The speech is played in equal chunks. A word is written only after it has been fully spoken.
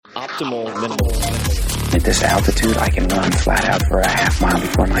optimal minimal. At this altitude, I can run flat out for a half mile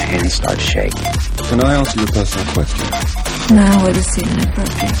before my hands start shaking. Can I ask you a personal question? Now would seem an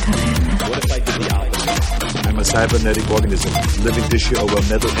appropriate time. What if I did the opposite? I'm a cybernetic organism, living tissue over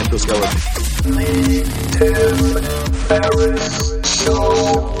metal endoskeleton.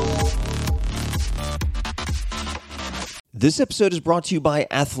 This episode is brought to you by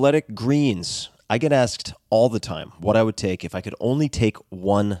Athletic Greens. I get asked all the time what I would take if I could only take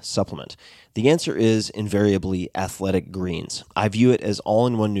one supplement. The answer is invariably Athletic Greens. I view it as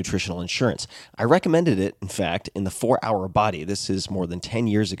all-in-one nutritional insurance. I recommended it, in fact, in the 4-Hour Body. This is more than 10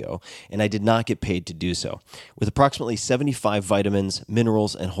 years ago, and I did not get paid to do so. With approximately 75 vitamins,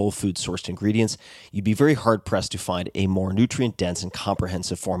 minerals, and whole food sourced ingredients, you'd be very hard-pressed to find a more nutrient-dense and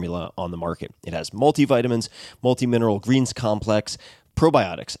comprehensive formula on the market. It has multivitamins, multi-mineral greens complex,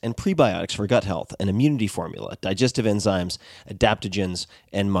 probiotics and prebiotics for gut health, an immunity formula, digestive enzymes, adaptogens,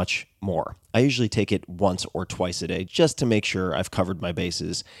 and much more. I usually take it once or twice a day just to make sure I've covered my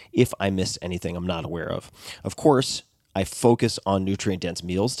bases if I missed anything I'm not aware of. Of course, I focus on nutrient-dense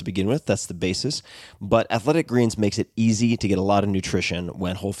meals to begin with. That's the basis. But Athletic Greens makes it easy to get a lot of nutrition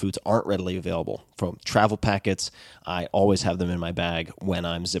when whole foods aren't readily available. From travel packets, I always have them in my bag when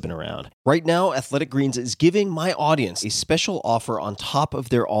I'm zipping around. Right now, Athletic Greens is giving my audience a special offer on top of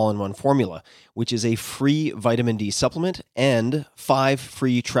their all-in-one formula, which is a free vitamin D supplement and 5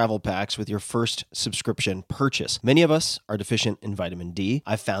 free travel packs with your first subscription purchase. Many of us are deficient in vitamin D.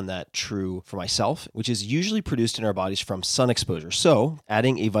 I've found that true for myself, which is usually produced in our bodies from sun exposure. So,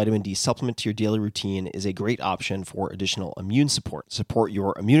 adding a vitamin D supplement to your daily routine is a great option for additional immune support. Support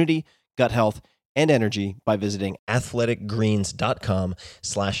your immunity, gut health, and energy by visiting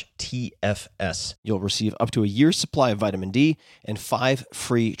athleticgreens.com/TFS. You'll receive up to a year's supply of vitamin D and 5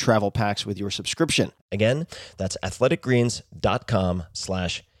 free travel packs with your subscription. Again, that's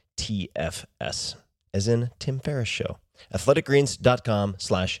athleticgreens.com/TFS, as in Tim Ferriss Show.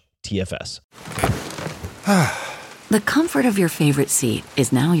 athleticgreens.com/TFS. The comfort of your favorite seat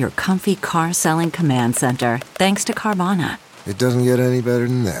is now your comfy car selling command center, thanks to Carvana. It doesn't get any better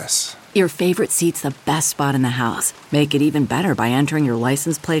than this. Your favorite seat's the best spot in the house. Make it even better by entering your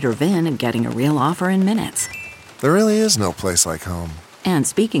license plate or VIN and getting a real offer in minutes. There really is no place like home. And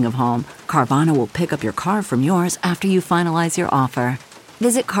speaking of home, Carvana will pick up your car from yours after you finalize your offer.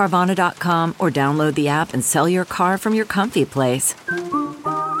 Visit Carvana.com or download the app and sell your car from your comfy place.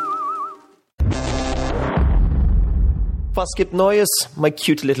 Was gibt Neues, my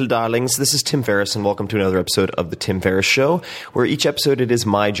cute little darlings? This is Tim Ferriss, and welcome to another episode of The Tim Ferriss Show, where each episode it is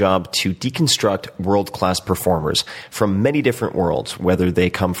my job to deconstruct world-class performers from many different worlds, whether they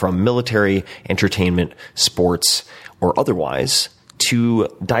come from military, entertainment, sports, or otherwise, to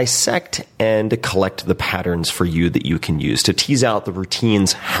dissect and collect the patterns for you that you can use, to tease out the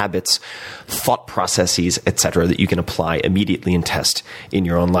routines, habits, thought processes, etc., that you can apply immediately and test in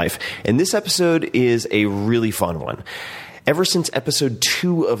your own life. And this episode is a really fun one. Ever since episode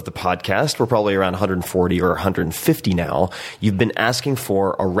 2 of the podcast, we're probably around 140 or 150 now, you've been asking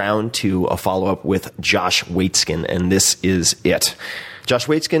for a round 2, a follow-up with Josh Waitzkin, and this is it. Josh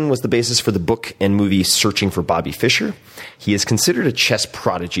Waitzkin was the basis for the book and movie Searching for Bobby Fischer. He is considered a chess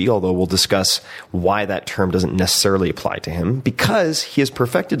prodigy, although we'll discuss why that term doesn't necessarily apply to him, because he has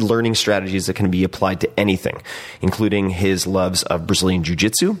perfected learning strategies that can be applied to anything, including his loves of Brazilian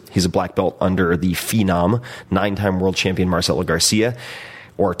Jiu-Jitsu. He's a black belt under the phenom, 9-time world champion Marcelo Garcia,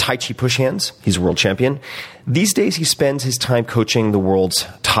 or Tai Chi push hands. He's a world champion. These days, he spends his time coaching the world's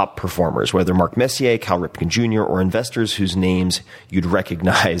top performers, whether Mark Messier, Cal Ripken Jr., or investors whose names you'd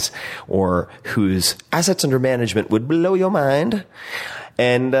recognize or whose assets under management would blow your mind.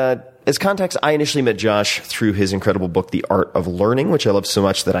 And as context, I initially met Josh through his incredible book, The Art of Learning, which I love so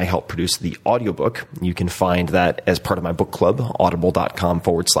much that I helped produce the audiobook. You can find that as part of my book club,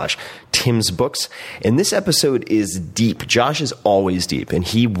 audible.com/Tim's Books. And this episode is deep. Josh is always deep, and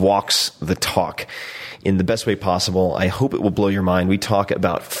he walks the talk in the best way possible. I hope it will blow your mind. We talk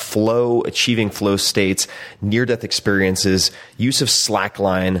about flow, achieving flow states, near-death experiences, use of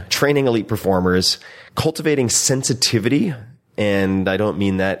slackline, training elite performers, cultivating sensitivity. And I don't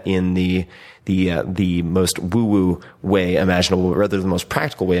mean that in the most woo-woo way imaginable, but rather the most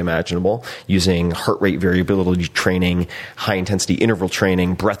practical way imaginable, using heart rate variability training, high-intensity interval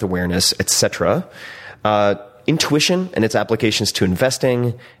training, breath awareness, etc. Intuition and its applications to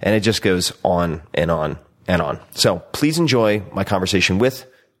investing, and it just goes on and on and on. So please enjoy my conversation with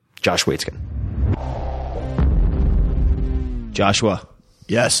Josh Waitzkin. Joshua.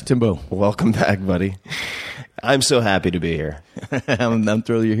 Yes, Timbo. Welcome back, buddy. I'm so happy to be here. I'm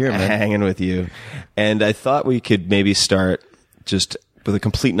thrilled you're here, man. Hanging with you. And I thought we could maybe start just with a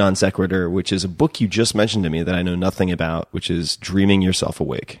complete non sequitur, which is a book you just mentioned to me that I know nothing about, which is Dreaming Yourself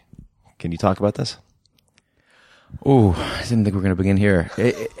Awake. Can you talk about this? Oh, I didn't think we were going to begin here.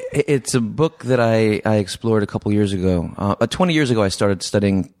 It's a book that I explored a couple years ago. 20 years ago, I started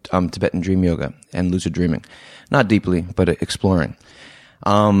studying Tibetan dream yoga and lucid dreaming. Not deeply, but exploring.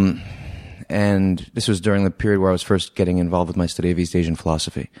 And this was during the period where I was first getting involved with my study of East Asian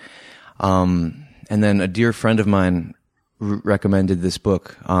philosophy. And then a dear friend of mine recommended this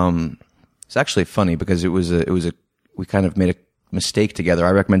book. It's actually funny because we kind of made a mistake together.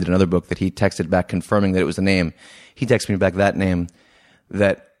 I recommended another book that he texted back confirming that it was the name. He texted me back that name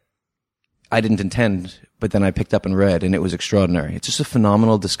that I didn't intend, but then I picked up and read, and it was extraordinary. It's just a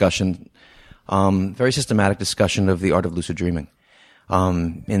phenomenal discussion, very systematic discussion of the art of lucid dreaming,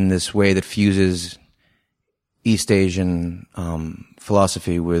 in this way that fuses East Asian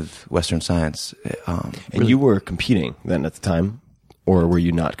philosophy with Western science. And you were competing then at the time, or were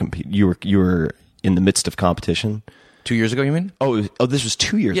you not competing? You were in the midst of competition. 2 years ago, you mean? Oh, this was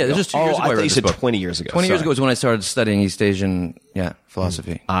 2 years ago. Yeah, this was 2 years ago. I thought you said 20 years ago. 20 years ago was when I started studying East Asian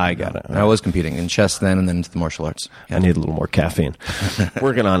philosophy. I got it. And I was competing in chess then and then into the martial arts. Yeah. I need a little more caffeine.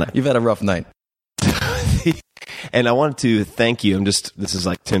 Working on it. You've had a rough night. And I wanted to thank you. This is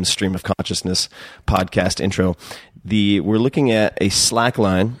like Tim's Stream of Consciousness podcast intro. We're looking at a slack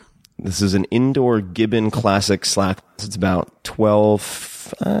line. This is an indoor Gibbon classic slack. It's about 10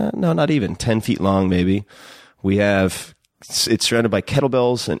 feet long maybe. It's surrounded by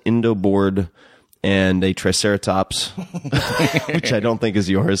kettlebells, an Indo board, and a Triceratops, which I don't think is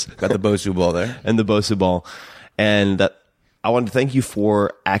yours. Got the Bosu ball there. And the Bosu ball. And I wanted to thank you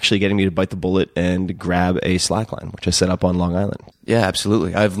for actually getting me to bite the bullet and grab a slackline, which I set up on Long Island. Yeah,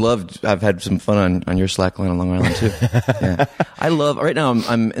 absolutely. I've had some fun on your slackline on Long Island too. Yeah. Right now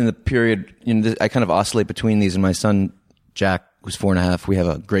I'm in the period, I kind of oscillate between these, and my son, Jack, who's 4.5, we have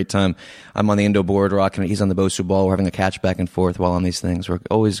a great time. I'm on the Indo board rocking it. He's on the Bosu ball. We're having a catch back and forth while on these things. We're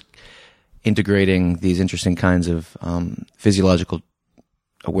always integrating these interesting kinds of physiological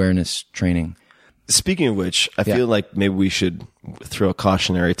awareness training. Speaking of which, I feel like maybe we should throw a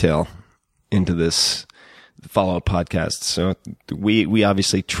cautionary tale into this follow-up podcast. So we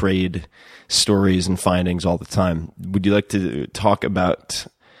obviously trade stories and findings all the time. Would you like to talk about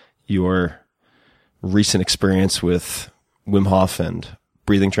your recent experience with Wim Hof and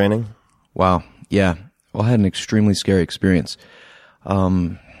breathing training? Wow. Yeah. Well, I had an extremely scary experience. So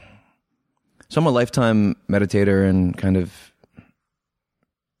I'm a lifetime meditator and kind of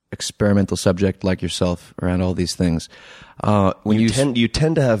experimental subject like yourself around all these things. You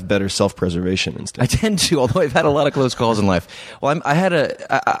tend to have better self-preservation instincts. I tend to, although I've had a lot of close calls in life. Well, when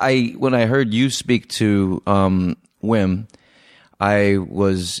I heard you speak to Wim, I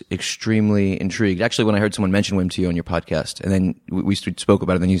was extremely intrigued. Actually, when I heard someone mention Wim to you on your podcast, and then we spoke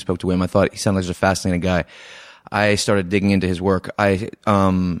about it, and then you spoke to Wim, I thought he sounded like a fascinating guy. I started digging into his work.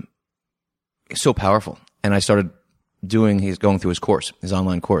 So powerful. And I started going through his course, his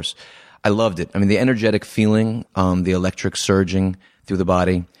online course. I loved it. I mean, the energetic feeling, the electric surging through the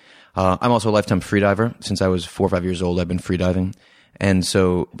body. I'm also a lifetime freediver. Since I was 4 or 5 years old, I've been freediving. And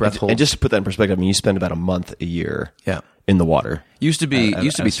so breath hold. And just to put that in perspective, I mean, you spend about a month a year in the water. Used to be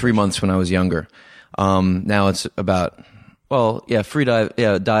 3 months when I was younger. Now it's about,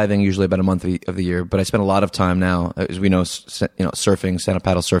 diving usually about a month of the year, but I spend a lot of time now, as we know, surfing, stand-up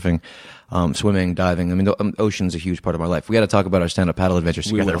paddle surfing, swimming, diving. I mean, the ocean's a huge part of my life. We got to talk about our stand-up paddle adventures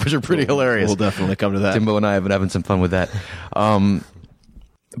together, which are pretty hilarious. We'll definitely come to that. Timbo and I have been having some fun with that.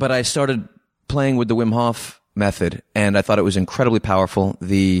 But I started playing with the Wim Hof method, and I thought it was incredibly powerful.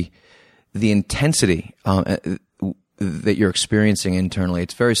 The intensity that you're experiencing internally,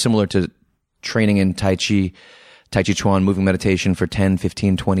 it's very similar to training in Tai Chi Chuan, moving meditation for 10,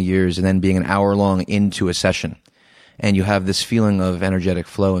 15, 20 years, and then being an hour long into a session. And you have this feeling of energetic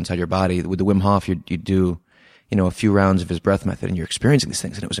flow inside your body. With the Wim Hof, you do, a few rounds of his breath method, and you're experiencing these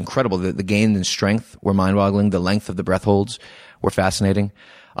things. And it was incredible. The gain in strength were mind-boggling. The length of the breath holds were fascinating.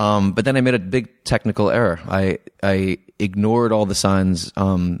 But then I made a big technical error. I ignored all the signs,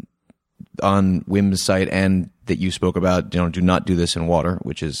 on Wim's site, and that you spoke about, do not do this in water,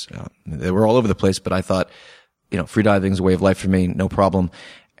 which is, they were all over the place, but I thought, freediving is a way of life for me, no problem.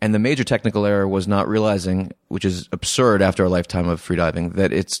 And the major technical error was not realizing, which is absurd after a lifetime of freediving,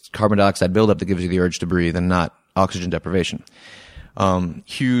 that it's carbon dioxide buildup that gives you the urge to breathe and not oxygen deprivation.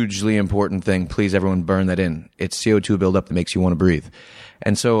 Hugely important thing. Please, everyone, burn that in. It's CO2 buildup that makes you want to breathe.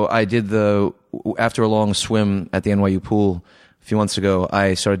 And so I did after a long swim at the NYU pool a few months ago,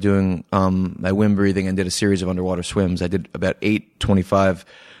 I started doing my Wim breathing and did a series of underwater swims. I did about 8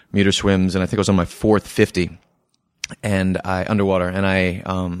 25-meter swims, and I think I was on my 4th 50. and underwater,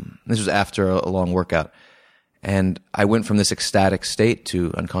 and this was after a long workout, and I went from this ecstatic state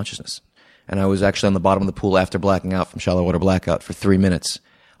to unconsciousness. And I was actually on the bottom of the pool after blacking out from shallow water blackout for 3 minutes,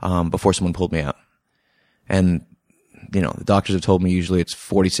 before someone pulled me out. And, the doctors have told me usually it's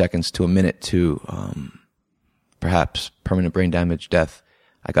 40 seconds to a minute to, perhaps permanent brain damage, death.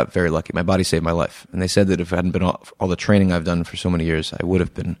 I got very lucky. My body saved my life. And they said that if it hadn't been all the training I've done for so many years, I would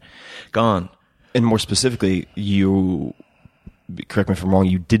have been gone. And more specifically, you, correct me if I'm wrong,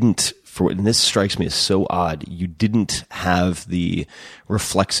 you didn't, and this strikes me as so odd, you didn't have the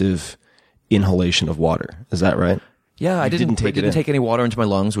reflexive inhalation of water. Is that right? Yeah, I didn't take any water into my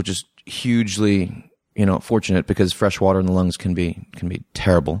lungs, which is hugely, fortunate, because fresh water in the lungs can be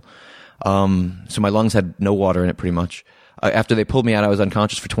terrible. So my lungs had no water in it pretty much. After they pulled me out, I was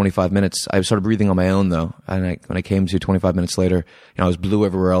unconscious for 25 minutes. I started breathing on my own though. And when I came to 25 minutes later, I was blue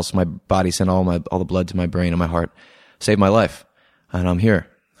everywhere else. My body sent all the blood to my brain and my heart, saved my life. And I'm here.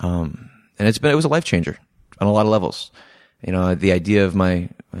 And it was a life changer on a lot of levels. The idea of my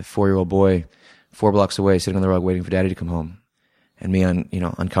 4-year-old boy 4 blocks away sitting on the rug waiting for daddy to come home, and me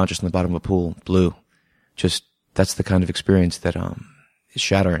unconscious in the bottom of a pool, blue. Just, that's the kind of experience that is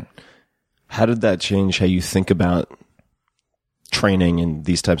shattering. How did that change how you think about training and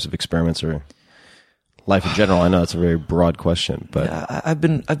these types of experiments, or life in general? I know it's a very broad question, but yeah, I've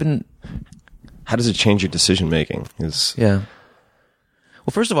been. How does it change your decision making? Yeah.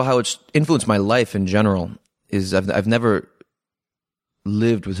 Well, first of all, how it's influenced my life in general is I've never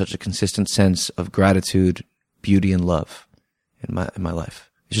lived with such a consistent sense of gratitude, beauty, and love in my life.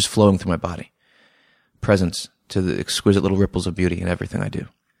 It's just flowing through my body. Presence to the exquisite little ripples of beauty in everything I do.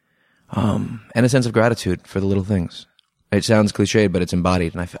 And a sense of gratitude for the little things. It sounds cliched, but it's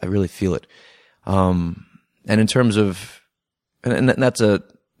embodied, and I really feel it. And in terms of, and that's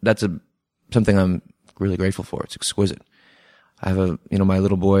something I'm really grateful for. It's exquisite. I have my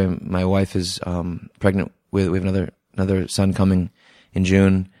little boy, my wife is, pregnant we have another son coming in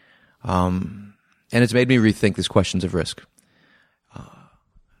June. And it's made me rethink these questions of risk.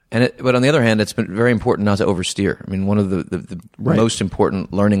 But on the other hand, it's been very important not to oversteer. I mean, one of the right. most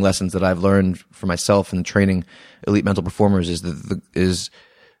important learning lessons that I've learned for myself in training elite mental performers is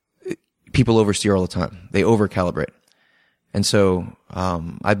people oversteer all the time. They overcalibrate. And so,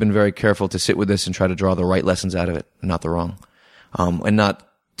 I've been very careful to sit with this and try to draw the right lessons out of it, not the wrong. And not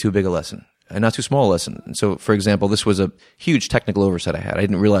too big a lesson, and not too small a lesson. And so, for example, this was a huge technical oversight I had. I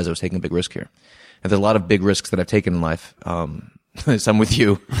didn't realize I was taking a big risk here. And there's a lot of big risks that I've taken in life. Some with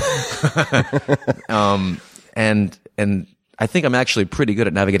you. And I think I'm actually pretty good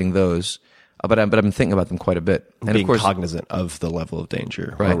at navigating those, but I've been thinking about them quite a bit. And being of course, cognizant of the level of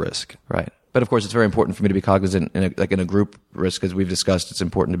danger right, or risk. Right. But of course, it's very important for me to be cognizant in a group risk, as we've discussed. It's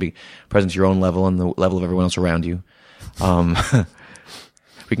important to be present to your own level and the level of everyone else around you.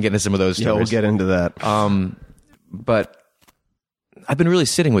 We can get into some of those stories. Yeah, we'll get into that. But I've been really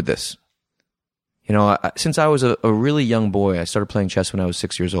sitting with this. Since I was a really young boy, I started playing chess when I was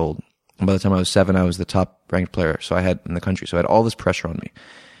 6 years old. And by the time I was 7, I was the top ranked player in the country. So I had all this pressure on me.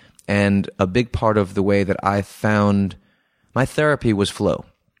 And a big part of the way that I found my therapy was flow.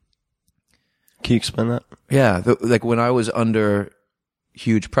 Can you explain that? Yeah. Like when I was under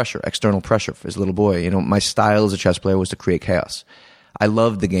huge pressure, external pressure as a little boy, my style as a chess player was to create chaos. I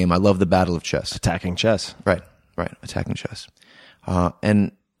loved the game. I loved the battle of chess. Attacking chess. Right. Attacking chess.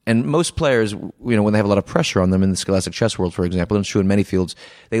 And most players, when they have a lot of pressure on them in the scholastic chess world, for example, and it's true in many fields,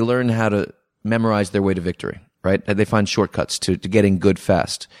 they learn how to memorize their way to victory, right? They find shortcuts to getting good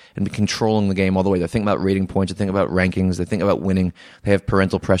fast and controlling the game all the way. They think about rating points, they think about rankings, they think about winning. They have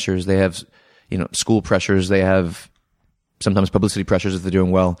parental pressures, they have, school pressures, they have sometimes publicity pressures if they're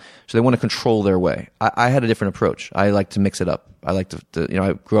doing well. So they want to control their way. I had a different approach. I like to mix it up. I like to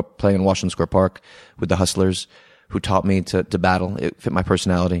I grew up playing in Washington Square Park with the Hustlers, who taught me to battle. It fit my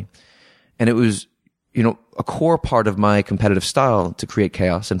personality. And it was, a core part of my competitive style to create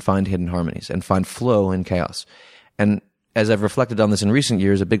chaos and find hidden harmonies and find flow in chaos. And as I've reflected on this in recent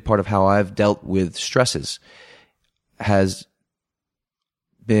years, a big part of how I've dealt with stresses has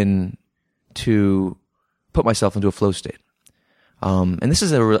been to put myself into a flow state. And this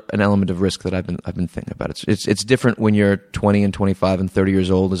is an element of risk that I've been thinking about. It's different when you're 20 and 25 and 30 years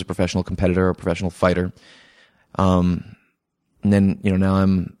old as a professional competitor or a professional fighter. And then, now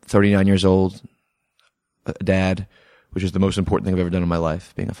I'm 39 years old, a dad, which is the most important thing I've ever done in my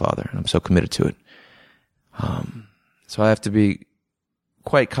life, being a father, and I'm so committed to it. So I have to be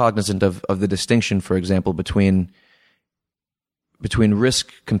quite cognizant of the distinction, for example, between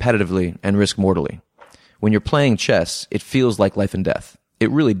risk competitively and risk mortally. When you're playing chess, it feels like life and death.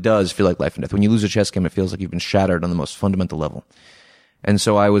 it really does feel like life and death. When you lose a chess game, it feels like you've been shattered on the most fundamental level. And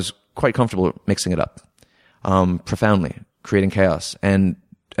so I was quite comfortable mixing it up, profoundly, creating chaos. And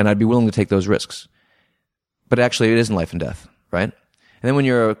I'd be willing to take those risks. But actually, it isn't life and death, right? And then when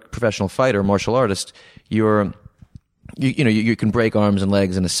you're a professional fighter, martial artist, you can break arms and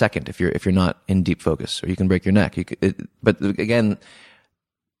legs in a second if you're not in deep focus, or you can break your neck. But again,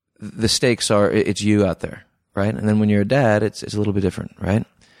 the stakes are, it's you out there, right? And then when you're a dad, it's a little bit different, right?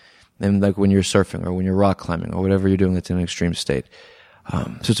 And like when you're surfing or when you're rock climbing or whatever you're doing that's in an extreme state.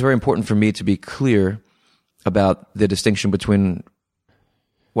 So it's very important for me to be clear about the distinction between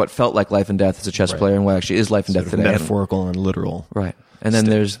what felt like life and death as a chess player and what actually is life and death today. Metaphorical and literal. Right. And then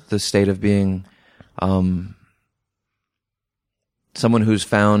there's the state of being someone who's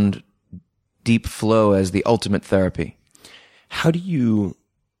found deep flow as the ultimate therapy. How do you...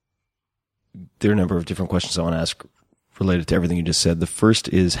 There are a number of different questions I want to ask related to everything you just said. The first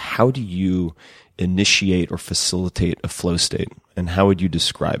is, how do you initiate or facilitate a flow state? And how would you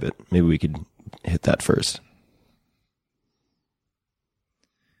describe it? Maybe we could hit that first.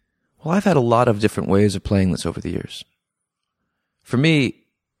 Well, I've had a lot of different ways of playing this over the years. For me,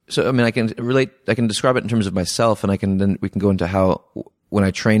 I can describe it in terms of myself, and then we can go into how, when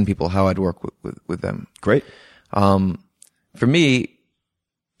I train people, how I'd work with them. Great. For me,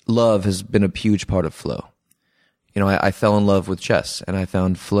 love has been a huge part of flow. I fell in love with chess, and I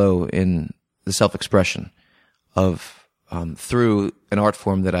found flow in the self-expression of, through an art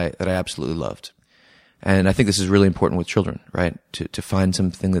form that I absolutely loved. And I think this is really important with children, right? To find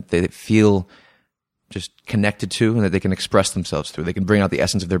something that they feel just connected to and that they can express themselves through. They can bring out the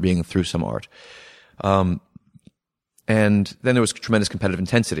essence of their being through some art. And then there was tremendous competitive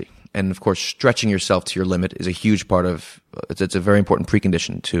intensity. And of course, stretching yourself to your limit is a huge part of, it's a very important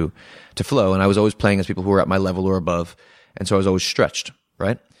precondition to flow. And I was always playing as people who were at my level or above. And so I was always stretched,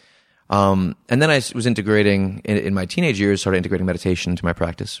 right? And then I was integrating, in my teenage years, started integrating meditation into my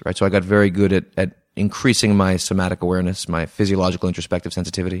practice, right? So I got very good at increasing my somatic awareness, my physiological introspective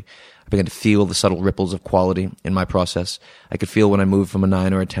sensitivity. I began to feel the subtle ripples of quality in my process. I could feel when I moved from a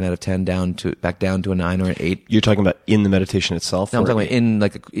 9 or a 10 out of 10 back down to a 9 or an 8. You're talking about in the meditation itself? No, I'm talking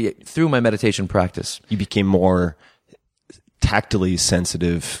about through my meditation practice. You became more tactily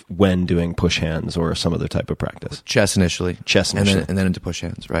sensitive when doing push hands or some other type of practice? Chess initially. And then into push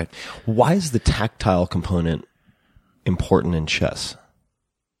hands, right. Why is the tactile component important in chess?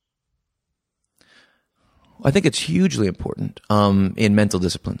 I think it's hugely important in mental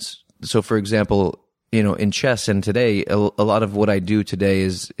disciplines. So, for example, in chess and today, a lot of what I do today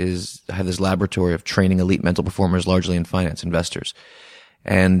is I have this laboratory of training elite mental performers, largely in finance, investors.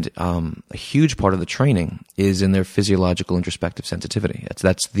 And a huge part of the training is in their physiological introspective sensitivity.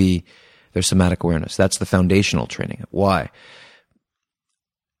 That's their somatic awareness. That's the foundational training. Why?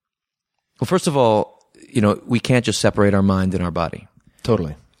 Well, first of all, we can't just separate our mind and our body.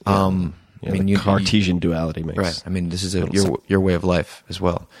 Totally. The Cartesian duality makes right. I mean, this is your way of life as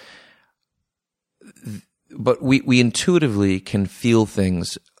well. But we intuitively can feel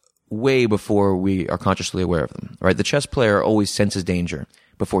things way before we are consciously aware of them, right? The chess player always senses danger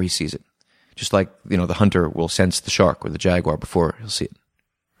before he sees it. Just like, the hunter will sense the shark or the jaguar before he'll see it,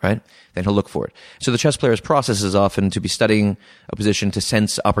 right? Then he'll look for it. So the chess player's process is often to be studying a position to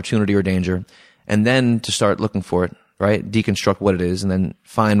sense opportunity or danger, and then to start looking for it, right? Deconstruct what it is, and then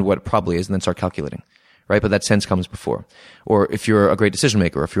find what it probably is, and then start calculating, right? But that sense comes before. Or if you're a great decision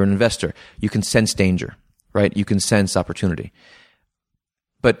maker, or if you're an investor, you can sense danger, right? You can sense opportunity.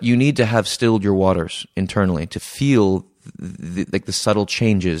 But you need to have stilled your waters internally to feel the subtle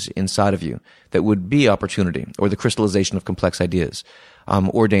changes inside of you that would be opportunity, or the crystallization of complex ideas,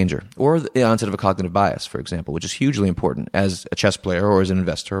 or danger, or the onset of a cognitive bias, for example, which is hugely important as a chess player or as an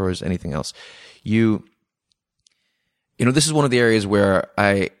investor or as anything else. This is one of the areas where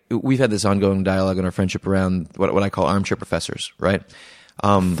we've had this ongoing dialogue in our friendship around what I call armchair professors, right?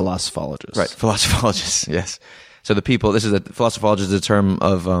 Philosophologists. Right, philosophologists, yes. So philosophology is a term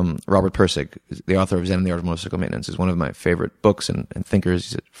of Robert Pirsig, the author of Zen and the Art of Motorcycle Maintenance, is one of my favorite books and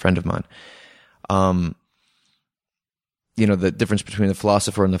thinkers. He's a friend of mine. The difference between the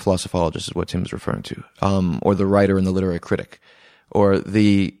philosopher and the philosophologist is what Tim is referring to, or the writer and the literary critic, or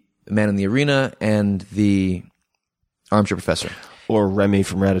the man in the arena and the armchair professor. Or Remy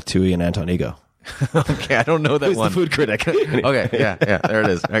from Ratatouille and Anton Ego. Okay, I don't know that Who's one. the food critic? Okay, yeah, there it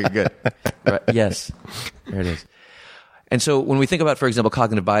is. Okay, good. Right, yes, there it is. And so when we think about, for example,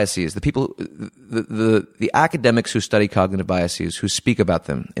 cognitive biases, the people, the academics who study cognitive biases, who speak about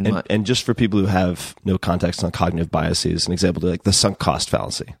them, and just for people who have no context on cognitive biases, an example like the sunk cost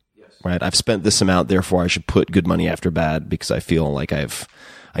fallacy. Yes. right? I've spent this amount, therefore I should put good money after bad because I feel like I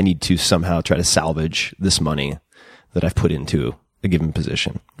need to somehow try to salvage this money that I've put into a given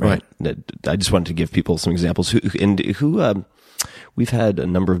position, right? I just wanted to give people some examples. We've had a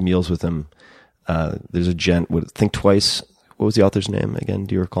number of meals with him. There's a gent, Think Twice. What was the author's name again?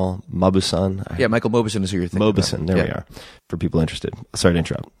 Do you recall? Mauboussin? Yeah, Michael Mauboussin is who you're thinking about. Mauboussin, there we are. For people interested. Sorry to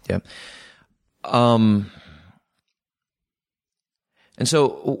interrupt. Yeah. And so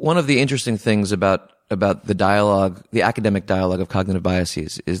one of the interesting things about the dialogue, the academic dialogue of cognitive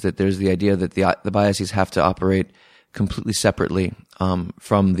biases, is that there's the idea that the biases have to operate completely separately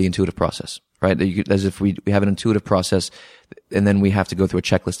from the intuitive process, right? As if we have an intuitive process, and then we have to go through a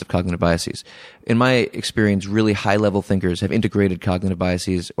checklist of cognitive biases. In my experience, really high-level thinkers have integrated cognitive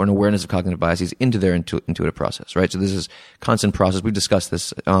biases or an awareness of cognitive biases into their intuitive process, right? So this is constant process. We discussed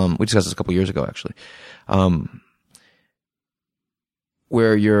this. We discussed this a couple years ago, actually,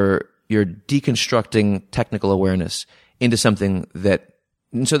 where you're deconstructing technical awareness into something that.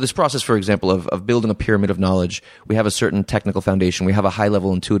 And so this process, for example, of building a pyramid of knowledge, we have a certain technical foundation. We have a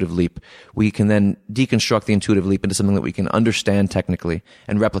high-level intuitive leap. We can then deconstruct the intuitive leap into something that we can understand technically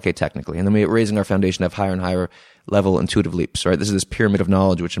and replicate technically. And then we're raising our foundation to have higher and higher level intuitive leaps, right? This is this pyramid of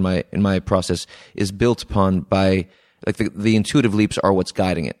knowledge, which in my process is built upon by, like, the intuitive leaps are what's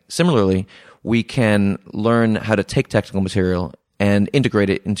guiding it. Similarly, we can learn how to take technical material and integrate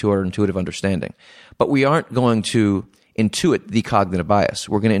it into our intuitive understanding. But we aren't going to intuit the cognitive bias.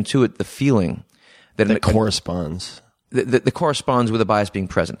 We're going to intuit the feeling that corresponds. That corresponds with a bias being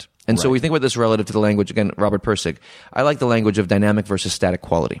present. And so we think about this relative to the language, again, Robert Pirsig. I like the language of dynamic versus static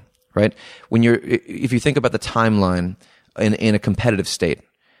quality, right? If you think about the timeline in a competitive state,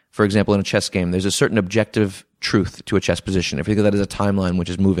 for example, in a chess game, there's a certain objective truth to a chess position. If you think of that as a timeline which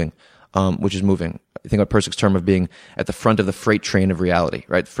is moving. You think about Pirsig's term of being at the front of the freight train of reality,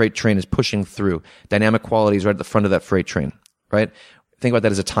 right? The freight train is pushing through. Dynamic quality is right at the front of that freight train, right? Think about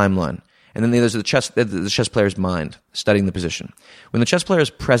that as a timeline. And then there's the chess player's mind studying the position. When the chess player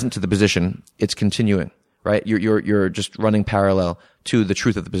is present to the position, it's continuing, right? You're just running parallel to the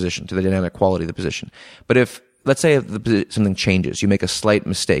truth of the position, to the dynamic quality of the position. But if, let's say something changes, you make a slight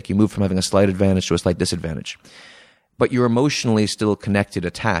mistake, you move from having a slight advantage to a slight disadvantage, but you're emotionally still connected,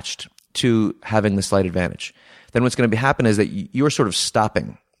 attached to having the slight advantage, then what's going to happen is that you're sort of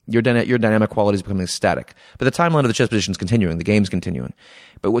stopping. Your dynamic quality is becoming static. But the timeline of the chess position is continuing. The game's continuing.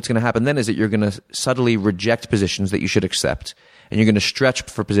 But what's going to happen then is that you're going to subtly reject positions that you should accept. And you're going to stretch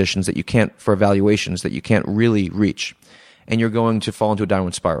for positions that you can't, for evaluations that you can't really reach. And you're going to fall into a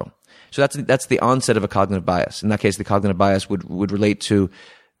downward spiral. So that's the onset of a cognitive bias. In that case, the cognitive bias would relate to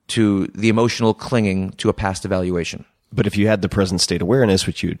the emotional clinging to a past evaluation. But if you had the present state awareness,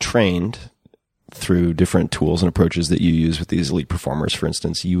 which you had trained through different tools and approaches that you use with these elite performers, for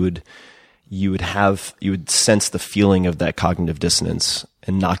instance, you would sense the feeling of that cognitive dissonance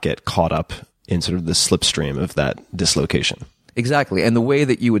and not get caught up in sort of the slipstream of that dislocation. Exactly. And the way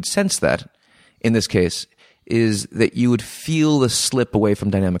that you would sense that in this case is that you would feel the slip away from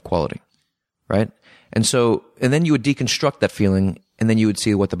dynamic quality, right? And then you would deconstruct that feeling, and then you would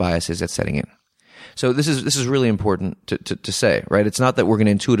see what the bias is that's setting in. So this is really important to say, right? It's not that we're going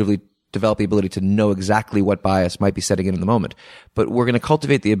to intuitively develop the ability to know exactly what bias might be setting in the moment, but we're going to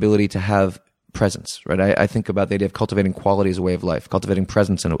cultivate the ability to have presence, right? I think about the idea of cultivating quality as a way of life, cultivating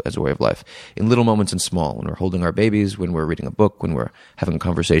presence as a way of life, in little moments and small, when we're holding our babies, when we're reading a book, when we're having a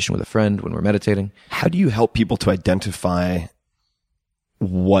conversation with a friend, when we're meditating. How do you help people to identify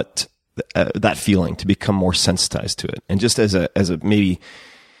what that feeling, to become more sensitized to it? And just as a maybe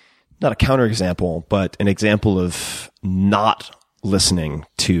not a counterexample, but an example of not listening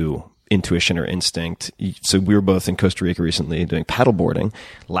to intuition or instinct. So we were both in Costa Rica recently doing paddleboarding.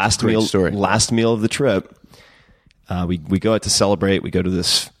 Last meal of the trip. We go out to celebrate. We go to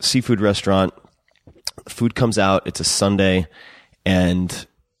this seafood restaurant. The food comes out. It's a Sunday, and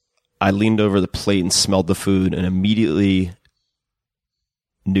I leaned over the plate and smelled the food, and immediately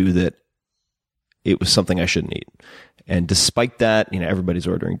knew that it was something I shouldn't eat. And despite that, everybody's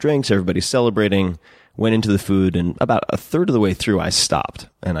ordering drinks, everybody's celebrating, went into the food, and about a third of the way through, I stopped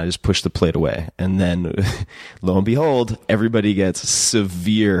and I just pushed the plate away. And then, lo and behold, everybody gets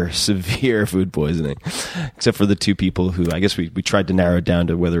severe food poisoning, except for the two people who, I guess we tried to narrow it down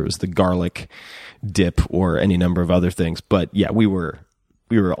to whether it was the garlic dip or any number of other things. But yeah, we were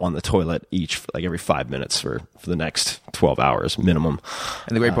on the toilet each, like every 5 minutes for the next 12 hours minimum.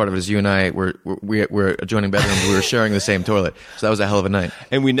 And the great part of it is you and I were adjoining bedrooms. We were sharing the same toilet. So that was a hell of a night.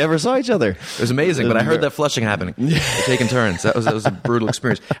 And we never saw each other. It was amazing, but I heard that flushing happening. Taking turns. That was a brutal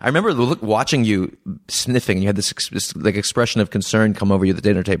experience. I remember watching you sniffing. You had this like expression of concern come over you at the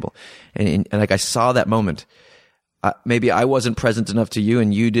dinner table. And like I saw that moment. Maybe I wasn't present enough to you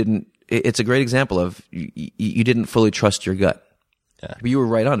and you didn't. It's a great example of you didn't fully trust your gut. Yeah. But you were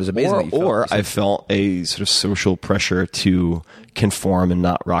right on. It was amazing. I felt a sort of social pressure to conform and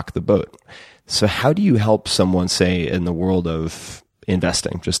not rock the boat. So how do you help someone, say, in the world of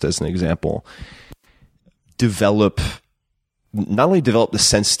investing, just as an example, not only develop the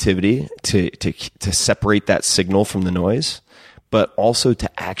sensitivity to separate that signal from the noise, but also to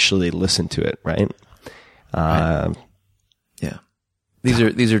actually listen to it, right? Right. Yeah.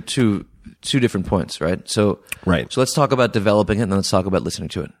 These are two different points, right? So let's talk about developing it and then let's talk about listening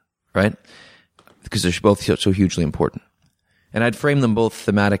to it, right? Because they're both so hugely important. And I'd frame them both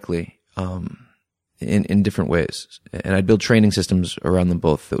thematically, in different ways. And I'd build training systems around them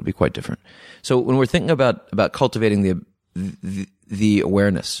both that would be quite different. So when we're thinking about cultivating the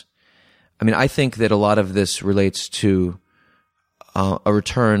awareness, I mean, I think that a lot of this relates to, a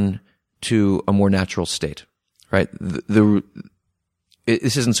return to a more natural state, right?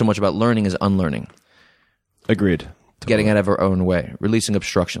 This isn't so much about learning as unlearning. Agreed. Getting out of our own way, releasing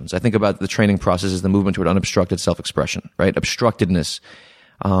obstructions. I think about the training process as the movement toward unobstructed self-expression, right? Obstructedness.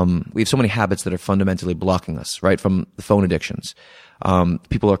 We have so many habits that are fundamentally blocking us, right? From the phone addictions.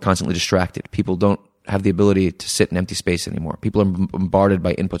 People are constantly distracted. People don't have the ability to sit in empty space anymore. People are bombarded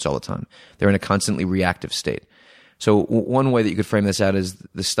by inputs all the time. They're in a constantly reactive state. So one way that you could frame this out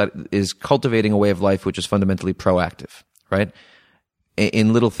is cultivating a way of life which is fundamentally proactive, right?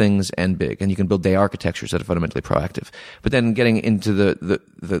 In little things and big, and you can build day architectures that are fundamentally proactive. But then getting into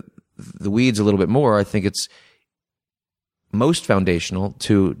the weeds a little bit more, I think it's most foundational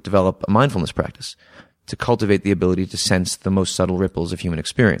to develop a mindfulness practice, to cultivate the ability to sense the most subtle ripples of human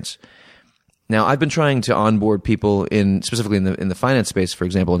experience. Now, I've been trying to onboard people specifically in the finance space, for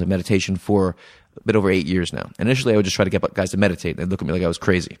example, into meditation for a bit over 8 years now. And initially, I would just try to get guys to meditate. They'd look at me like I was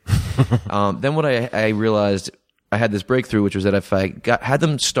crazy. Then what I realized, I had this breakthrough, which was that if I had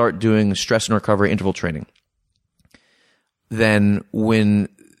them start doing stress and recovery interval training, then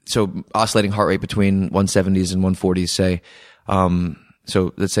so oscillating heart rate between 170s and 140s, say,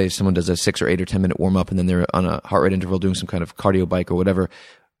 so let's say someone does a 6 or 8 or 10 minute warm up and then they're on a heart rate interval doing some kind of cardio bike or whatever,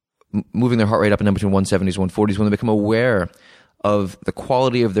 moving their heart rate up and down between 170s and 140s, when they become aware of the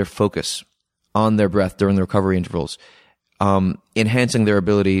quality of their focus on their breath during the recovery intervals, enhancing their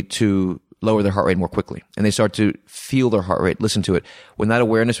ability to lower their heart rate more quickly. And they start to feel their heart rate, listen to it. When that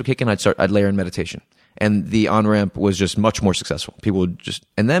awareness would kick in, I'd layer in meditation. And the on-ramp was just much more successful. People would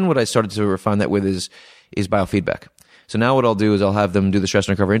and then what I started to refine that with is biofeedback. So now what I'll do is I'll have them do the stress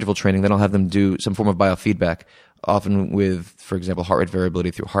and recovery interval training, then I'll have them do some form of biofeedback, often with, for example, heart rate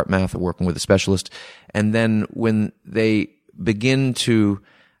variability through heart math or working with a specialist. And then when they begin to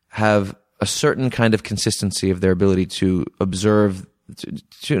have a certain kind of consistency of their ability to observe,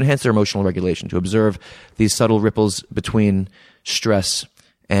 to enhance their emotional regulation, to observe these subtle ripples between stress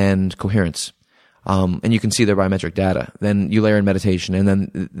and coherence. And you can see their biometric data. Then you layer in meditation, and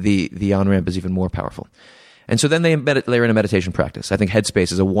then the on-ramp is even more powerful. And so then they layer in a meditation practice. I think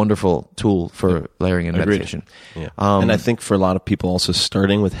Headspace is a wonderful tool for layering in meditation. Yeah. And I think for a lot of people also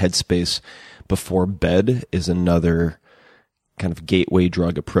starting with Headspace before bed is another kind of gateway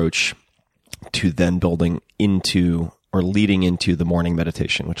drug approach to then building into or leading into the morning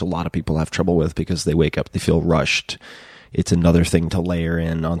meditation, which a lot of people have trouble with because they wake up, they feel rushed. It's another thing to layer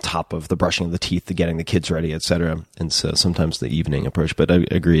in on top of the brushing of the teeth, the getting the kids ready, etc. And so sometimes the evening approach. But I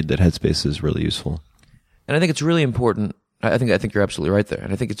agreed that Headspace is really useful. And I think it's really important. I think you're absolutely right there.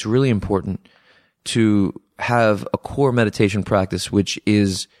 And I think it's really important to have a core meditation practice, which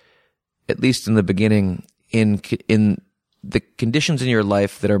is, at least in the beginning, in the conditions in your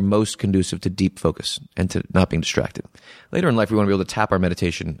life that are most conducive to deep focus and to not being distracted. Later in life, we want to be able to tap our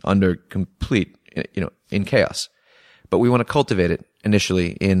meditation under complete, in chaos. But we want to cultivate it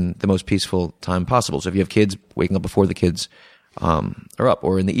initially in the most peaceful time possible. So if you have kids, waking up before the kids are up,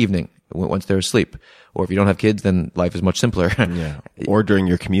 or in the evening once they're asleep. Or if you don't have kids, then life is much simpler. Yeah. Or during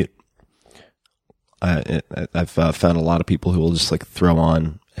your commute. I've found a lot of people who will just like throw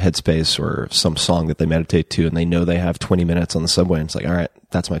on Headspace or some song that they meditate to, and they know they have 20 minutes on the subway, and it's like, all right,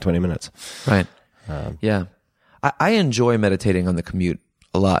 that's my 20 minutes. Right. Yeah. I enjoy meditating on the commute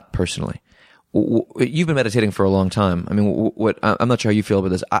a lot, personally. You've been meditating for a long time. I mean, I'm not sure how you feel about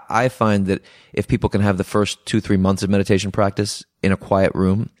this. I find that if people can have the first 2-3 months of meditation practice in a quiet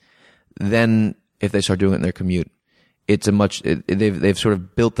room, then if they start doing it in their commute, they've sort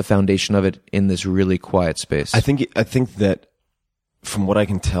of built the foundation of it in this really quiet space. I think that from what I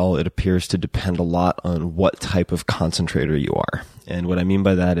can tell, it appears to depend a lot on what type of concentrator you are. And what I mean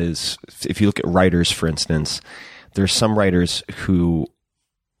by that is, if you look at writers, for instance, there are some writers who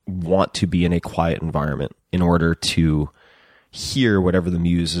want to be in a quiet environment in order to hear whatever the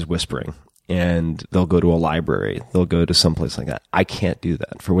muse is whispering. And they'll go to a library. They'll go to someplace like that. I can't do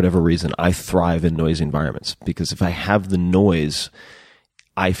that. For whatever reason, I thrive in noisy environments, because if I have the noise,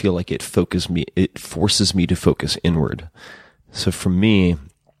 I feel like it forces me to focus inward. So for me,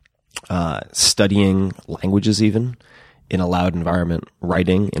 studying languages even in a loud environment,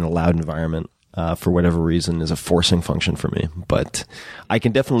 writing in a loud environment, for whatever reason, is a forcing function for me. But I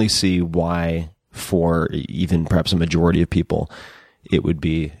can definitely see why, for even perhaps a majority of people, it would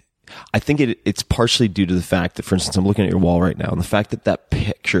be. I think it's partially due to the fact that, for instance, I'm looking at your wall right now, and the fact that that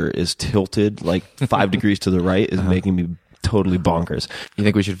picture is tilted like 5 degrees to the right is making me totally bonkers. You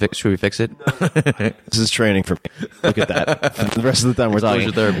think should we fix it? This is training for me. Look at that. For the rest of the time we're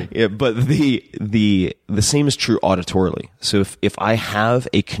talking. Therapy. Yeah, but the same is true auditorily. So if I have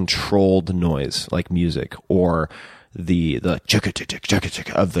a controlled noise like music, or the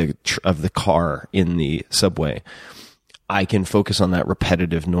of the car in the subway, I can focus on that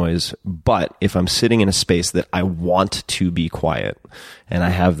repetitive noise. But if I'm sitting in a space that I want to be quiet, and I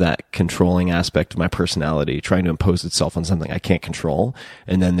have that controlling aspect of my personality trying to impose itself on something I can't control,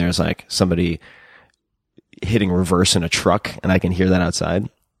 and then there's like somebody hitting reverse in a truck and I can hear that outside,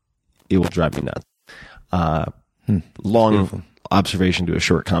 it will drive me nuts. Long beautiful observation to a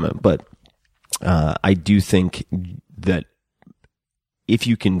short comment, but I do think that if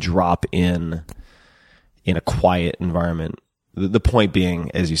you can drop in a quiet environment, the point being,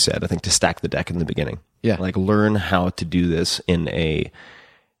 as you said, I think, to stack the deck in the beginning. Yeah. Like, learn how to do this in a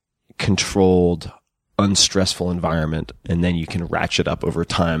controlled, unstressful environment, and then you can ratchet up over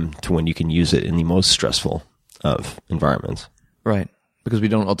time to when you can use it in the most stressful of environments. Right. Because we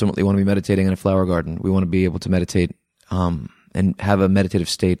don't ultimately want to be meditating in a flower garden. We want to be able to meditate and have a meditative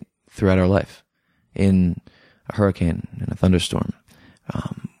state throughout our life, in a hurricane, in a thunderstorm,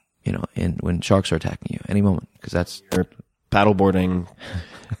 when sharks are attacking you, any moment, because that's you're paddleboarding.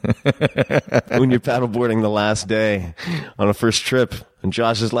 When you're paddleboarding the last day on a first trip, and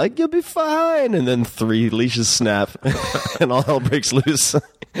Josh is like, "You'll be fine," and then 3 leashes snap, and all hell breaks loose.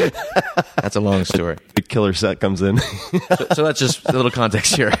 That's a long story. The killer set comes in. So that's just a little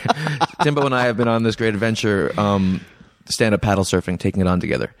context here. Timbo and I have been on this great adventure, stand-up paddle surfing, taking it on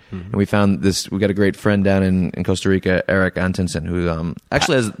together. Mm-hmm. And we found this, we got a great friend down in Costa Rica, Eric Antonsen, who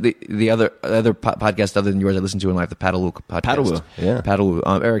actually has the other podcast other than yours I listen to in life, the Paddlewoo podcast. Paddlewoo, yeah.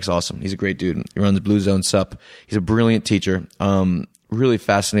 Paddlewoo. Eric's awesome. He's a great dude. He runs Blue Zone Sup. He's a brilliant teacher. Really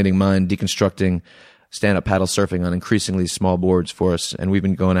fascinating mind, deconstructing stand-up paddle surfing on increasingly small boards for us. And we've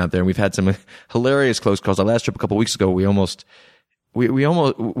been going out there, and we've had some hilarious close calls. Our last trip a couple of weeks ago, we almost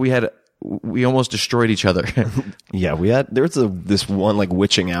destroyed each other. Yeah, there was this one like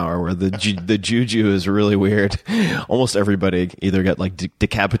witching hour where the juju is really weird. Almost everybody either got like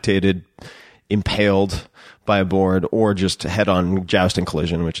decapitated, impaled by a board, or just head-on jousting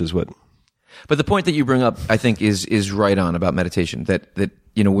collision, which is what. But the point that you bring up, I think, is right on about meditation. That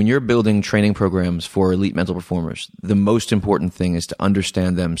when you're building training programs for elite mental performers, the most important thing is to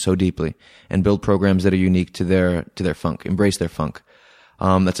understand them so deeply and build programs that are unique to their funk, embrace their funk.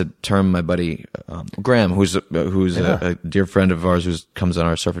 That's a term my buddy Graham, who's a dear friend of ours, who comes on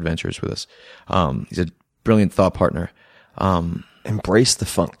our surf adventures with us. He's a brilliant thought partner. Embrace the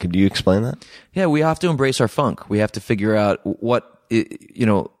funk. Could you explain that? Yeah, we have to embrace our funk. We have to figure out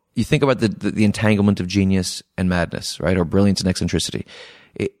you think about the entanglement of genius and madness, right? Or brilliance and eccentricity.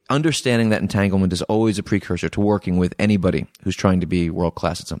 Understanding that entanglement is always a precursor to working with anybody who's trying to be world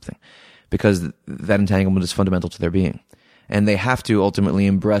class at something, because that entanglement is fundamental to their being. And they have to ultimately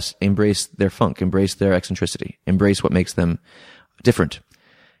embrace their funk, embrace their eccentricity, embrace what makes them different,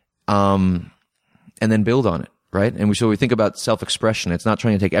 and then build on it, right? And so we think about self-expression. It's not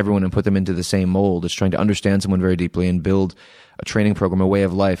trying to take everyone and put them into the same mold. It's trying to understand someone very deeply and build a training program, a way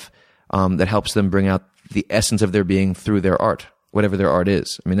of life that helps them bring out the essence of their being through their art, whatever their art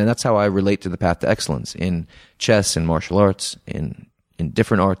is. I mean, and that's how I relate to the path to excellence in chess, in martial arts, in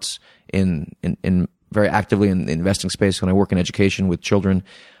different arts, in very actively in the investing space. When I work in education with children,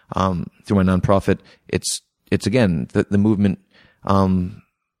 through my nonprofit, it's again, the movement,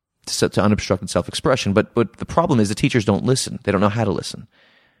 to unobstructed self-expression. But the problem is the teachers don't listen. They don't know how to listen,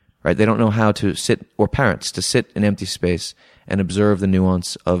 right? They don't know how to sit, or parents, to sit in empty space and observe the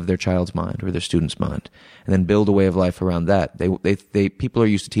nuance of their child's mind or their student's mind, and then build a way of life around that. People are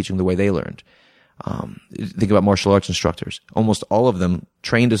used to teaching the way they learned. Think about martial arts instructors. Almost all of them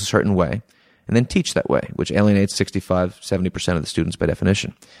trained a certain way and then teach that way, which alienates 65-70% of the students by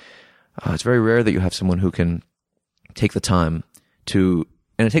definition. It's very rare that you have someone who can take the time to,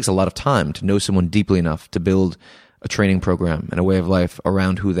 and it takes a lot of time to know someone deeply enough to build a training program and a way of life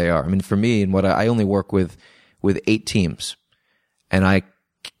around who they are. I mean, for me, and what I only work with 8 teams, and I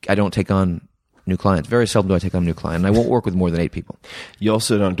don't take on new clients. Very seldom do I take on a new client, and I won't work with more than 8 people. You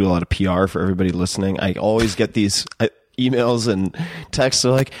also don't do a lot of PR for everybody listening. I always get these emails and texts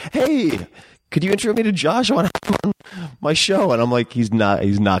are like, "Hey, could you intro me to Josh? I want to have him on my show." And I'm like, he's not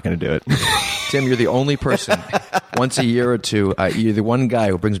going to do it. Tim, you're the only person once a year or two. You're the one guy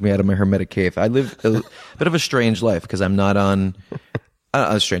who brings me out of my hermetic cave. I live a bit of a strange life because I'm not on.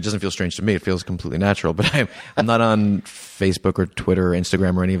 Strange. It doesn't feel strange to me. It feels completely natural. But I'm not on Facebook or Twitter or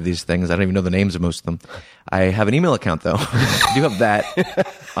Instagram or any of these things. I don't even know the names of most of them. I have an email account though. I do have that.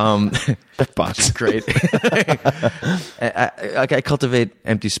 Which is great. I cultivate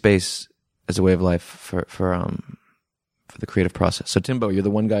empty space as a way of life for the creative process. So Timbo, you're the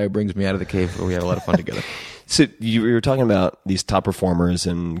one guy who brings me out of the cave where we have a lot of fun together. So you were talking about these top performers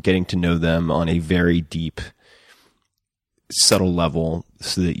and getting to know them on a very deep, subtle level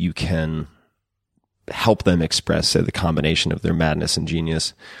so that you can help them express, say, the combination of their madness and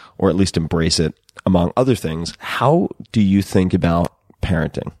genius, or at least embrace it, among other things. How do you think about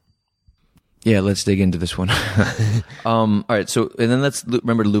parenting? Yeah, let's dig into this one. All right, so and then let's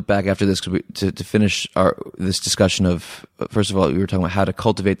remember to loop back after this to finish this discussion of, first of all, we were talking about how to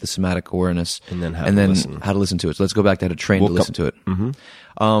cultivate the somatic awareness, and then how to listen to it. So let's go back to how to train to listen to it.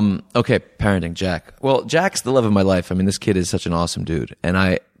 Mm-hmm. Okay, parenting, Jack. Well, Jack's the love of my life. I mean, this kid is such an awesome dude,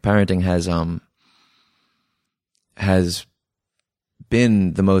 and parenting has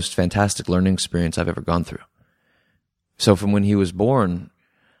been the most fantastic learning experience I've ever gone through. So from when he was born,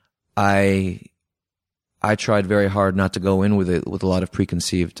 I tried very hard not to go in with a lot of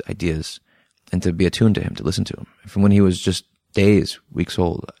preconceived ideas and to be attuned to him, to listen to him. From when he was just days, weeks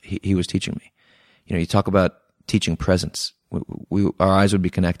old, he was teaching me. You know, you talk about teaching presence. Our eyes would be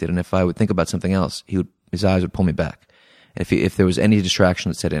connected, and if I would think about something else, his eyes would pull me back. And if there was any distraction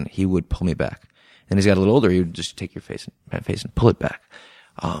that set in, he would pull me back. And as he got a little older, he would just take your face and pull it back,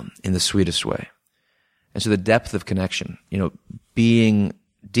 in the sweetest way. And so the depth of connection, you know, being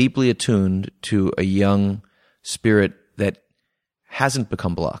deeply attuned to a young spirit that hasn't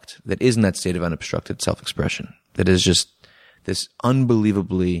become blocked, that is in that state of unobstructed self-expression, that is just this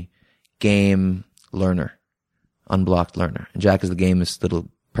unbelievably game learner, unblocked learner. And Jack is the gamest little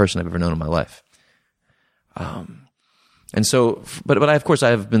person I've ever known in my life. And so, but of course,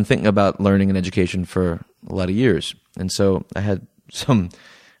 I have been thinking about learning and education for a lot of years. And so I had some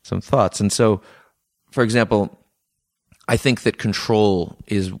thoughts. And so, for example, I think that control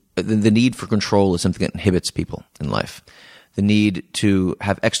is, the need for control is something that inhibits people in life. The need to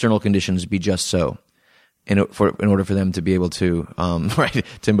have external conditions be just so, in order for them to be able to, right?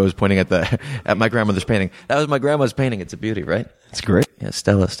 Timbo's pointing at my grandmother's painting. That was my grandma's painting. It's a beauty, right? It's great. Yeah,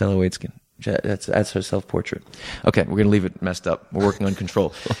 Stella Waitzkin. That's her self-portrait. Okay, we're going to leave it messed up. We're working on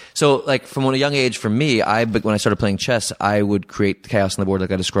control. So, like, from a young age, for me, when I started playing chess, I would create chaos on the board like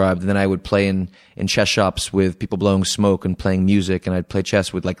I described, and then I would play in chess shops with people blowing smoke and playing music, and I'd play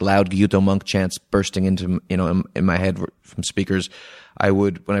chess with, like, loud Gyuto monk chants bursting into, you know, in my head from speakers.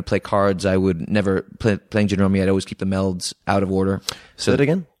 When I play cards, I would never playing Jinrami, I'd always keep the melds out of order. So that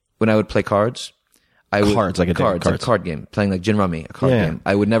again? When I would play cards, like a card game, playing like Jinrami, a card game.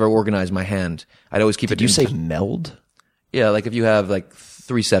 I would never organize my hand. I'd always keep it. Did you say meld? Yeah, like if you have like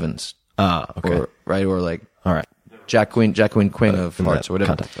 3 sevens. Okay. Or like, all right, Jack, Queen of hearts or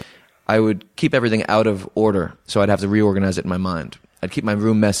whatever. I would keep everything out of order, so I'd have to reorganize it in my mind. I'd keep my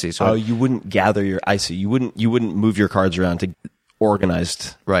room messy. So you wouldn't gather I see. You wouldn't move your cards around to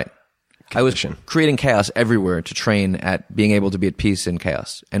organized. Right. Condition. I was creating chaos everywhere to train at being able to be at peace in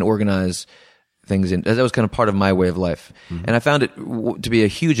chaos and organize things in. That was kind of part of my way of life. Mm-hmm. And I found it to be a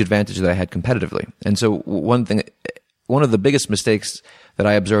huge advantage that I had competitively. And so one of the biggest mistakes that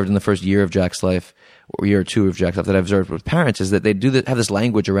I observed in the first year of Jack's life, or year or two of Jack's life, that I observed with parents is that they have this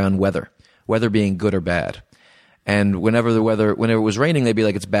language around weather being good or bad. And whenever it was raining, they'd be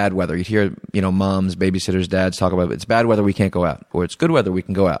like, it's bad weather. You'd hear, you know, moms, babysitters, dads talk about, it's bad weather, we can't go out. Or it's good weather, we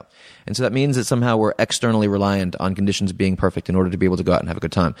can go out. And so that means that somehow we're externally reliant on conditions being perfect in order to be able to go out and have a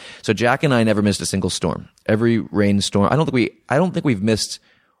good time. So Jack and I never missed a single storm. Every rainstorm, I don't think we've missed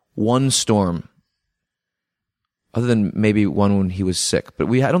one storm other than maybe one when he was sick. But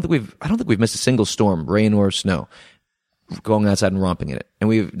I don't think we've missed a single storm, rain or snow, going outside and romping in it. And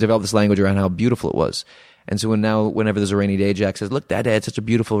we've developed this language around how beautiful it was. And so whenever there's a rainy day, Jack says, "Look, Dad, it's such a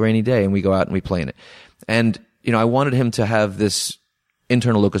beautiful rainy day," and we go out and we play in it. And I wanted him to have this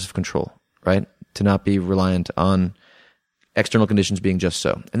internal locus of control, right? To not be reliant on external conditions being just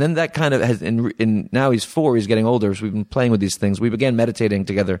so. And then that kind of has, now he's 4, he's getting older, so we've been playing with these things. We began meditating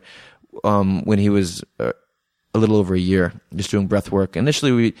together when he was a little over a year, just doing breath work.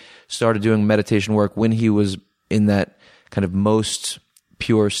 Initially, we started doing meditation work when he was in that kind of most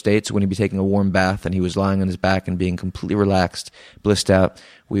pure state. So when he'd be taking a warm bath and he was lying on his back and being completely relaxed, blissed out,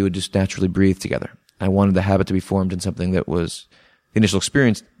 we would just naturally breathe together. I wanted the habit to be formed in something that was the initial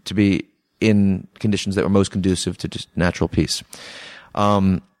experience to be in conditions that were most conducive to just natural peace.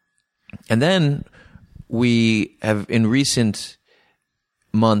 And then we have, in recent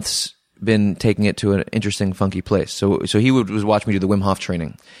months, been taking it to an interesting, funky place. So he would watch me do the Wim Hof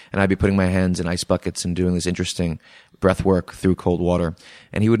training, and I'd be putting my hands in ice buckets and doing this interesting breath work through cold water.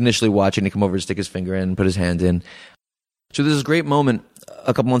 And he would initially watch it, and he'd come over and stick his finger in, put his hand in. So there's this great moment.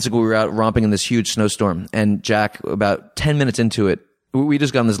 A couple months ago, we were out romping in this huge snowstorm, and Jack, about 10 minutes into it, we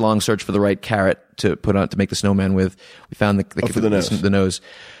just got on this long search for the right carrot to put on to make the snowman with. We found the nose.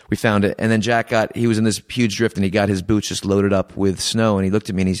 We found it. And then Jack he was in this huge drift, and he got his boots just loaded up with snow. And he looked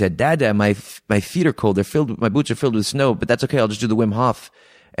at me and he said, Dad, my feet are cold. My boots are filled with snow, but that's okay. I'll just do the Wim Hof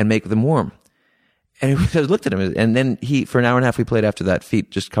and make them warm. And I looked at him, and then for an hour and a half, we played after that,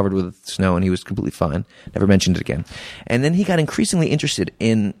 feet just covered with snow, and he was completely fine. Never mentioned it again. And then he got increasingly interested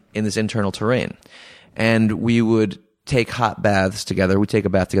in this internal terrain. And we would take hot baths together. We'd take a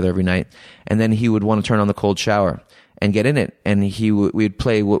bath together every night. And then he would want to turn on the cold shower and get in it. And we'd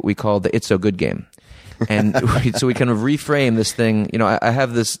play what we called the It's So Good game. And so we kind of reframe this thing. I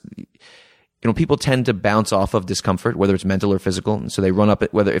have this, people tend to bounce off of discomfort, whether it's mental or physical. And so they run up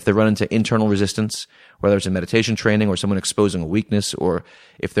it, if they run into internal resistance, whether it's in meditation training or someone exposing a weakness, or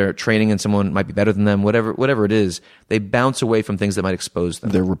if they're training and someone might be better than them, whatever it is, they bounce away from things that might expose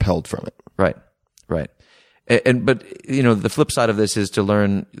them. They're repelled from it. Right. But the flip side of this is to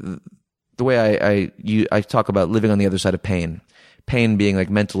learn the way I talk about living on the other side of pain being like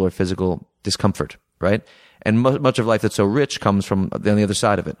mental or physical discomfort, right? And much of life that's so rich comes from on the other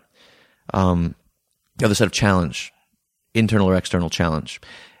side of it. The other side of challenge, internal or external challenge.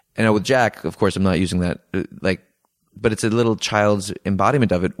 And with Jack, of course, I'm not using that, but it's a little child's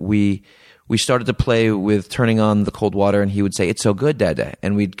embodiment of it. We started to play with turning on the cold water, and he would say, "It's so good, Dad."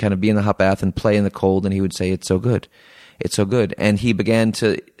 And we'd kind of be in the hot bath and play in the cold, and he would say, "It's so good. It's so good." And he began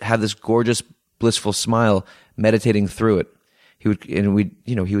to have this gorgeous, blissful smile, meditating through it. He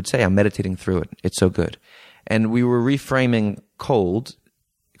would say, "I'm meditating through it. It's so good." And we were reframing cold.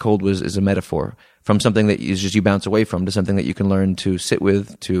 Cold is a metaphor from something that is just you bounce away from to something that you can learn to sit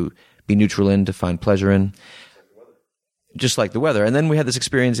with, to be neutral in, to find pleasure in. Just like the weather. And then we had this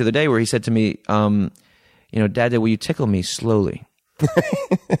experience the other day where he said to me, Dad, will you tickle me slowly?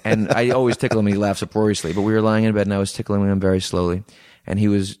 And I always tickle him and he laughs uproariously, but we were lying in bed and I was tickling him very slowly. And he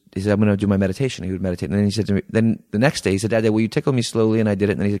said, I'm going to do my meditation. He would meditate. And then he said to me, then the next day he said, Dad, will you tickle me slowly? And I did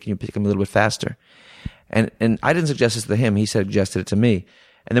it. And then he said, can you tickle me a little bit faster? And I didn't suggest this to him. He suggested it to me.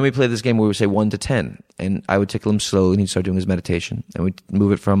 And then we played this game where we would say 1 to 10, and I would tickle him slowly, and he'd start doing his meditation, and we'd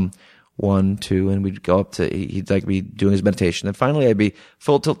move it from 1, 2, and we'd go up to, he'd be doing his meditation. And finally, I'd be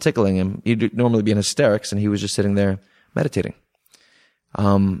full tilt tickling him. He'd normally be in hysterics, and he was just sitting there meditating,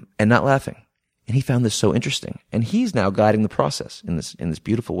 and not laughing. And he found this so interesting. And he's now guiding the process in this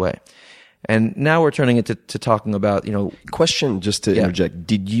beautiful way. And now we're turning it to talking about, Question, just to interject.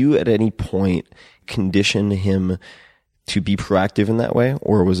 Did you at any point condition him to be proactive in that way?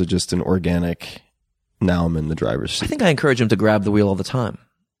 Or was it just an organic, now I'm in the driver's seat? I think I encourage him to grab the wheel all the time.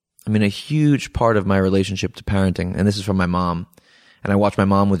 I mean, a huge part of my relationship to parenting, and this is from my mom, and I watch my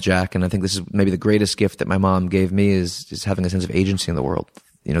mom with Jack, and I think this is maybe the greatest gift that my mom gave me is having a sense of agency in the world.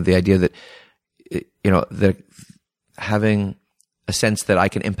 The idea that, that having a sense that I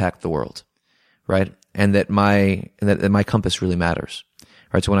can impact the world, right? And that my compass really matters,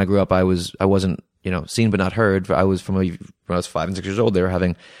 right? So when I grew up, I wasn't, seen but not heard. When I was 5 and 6 years old, they were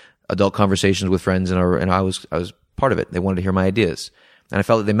having adult conversations with friends, and I was part of it. They wanted to hear my ideas, and I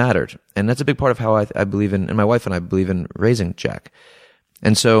felt that they mattered. And that's a big part of how I believe in, and my wife and I believe in raising Jack.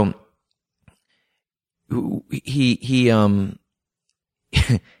 And so he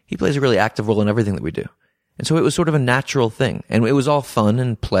plays a really active role in everything that we do. And so it was sort of a natural thing, and it was all fun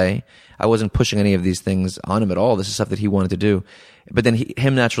and play. I wasn't pushing any of these things on him at all. This is stuff that he wanted to do. But then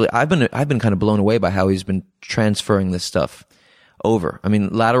him naturally, I've been kind of blown away by how he's been transferring this stuff over. I mean,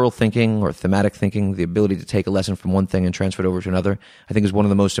 lateral thinking or thematic thinking, the ability to take a lesson from one thing and transfer it over to another, I think is one of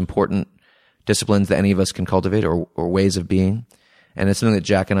the most important disciplines that any of us can cultivate, or ways of being. And it's something that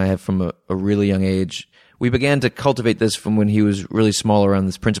Jack and I have from a really young age. we began to cultivate this from when he was really small around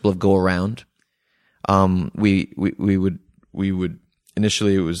this principle of go around. We would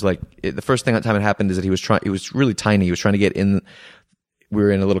initially, it was like, the first time it happened is that he was really tiny. He was trying to get in, we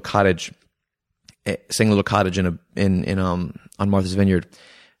were in a little cottage, staying in a little cottage on Martha's Vineyard,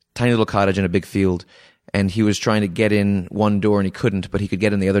 tiny little cottage in a big field. And he was trying to get in one door and he couldn't, but he could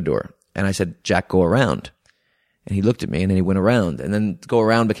get in the other door. And I said, Jack, go around. And he looked at me and then he went around. And then go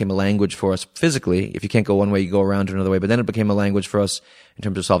around became a language for us physically. If you can't go one way, you go around to another way. But then it became a language for us in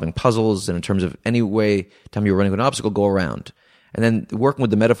terms of solving puzzles and in terms of any way, time you were running an obstacle, go around. And then working with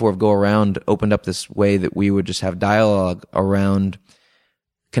the metaphor of go around opened up this way that we would just have dialogue around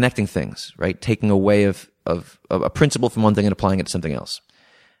connecting things, right? Taking a way of a principle from one thing and applying it to something else.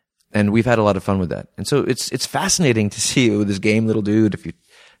 And we've had a lot of fun with that. And so it's fascinating to see with this game little dude, if you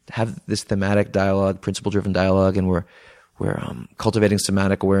have this thematic dialogue, principle-driven dialogue, and we're cultivating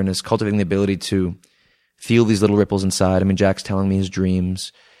somatic awareness, cultivating the ability to feel these little ripples inside. I mean, Jack's telling me his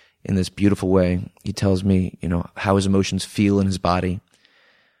dreams in this beautiful way. He tells me, how his emotions feel in his body.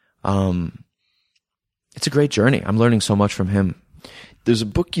 It's a great journey. I'm learning so much from him. There's a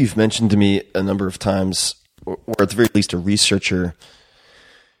book you've mentioned to me a number of times, or at the very least a researcher,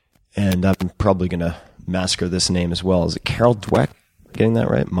 and I'm probably going to massacre this name as well. Is it Carol Dweck? Getting that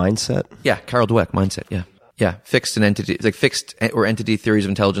right? Mindset? Yeah, Carol Dweck, Mindset, yeah. Yeah, fixed or entity theories of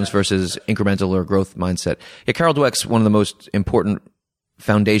intelligence versus incremental or growth mindset. Yeah, Carol Dweck's one of the most important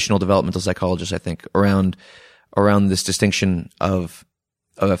foundational developmental psychologists, I think, around this distinction of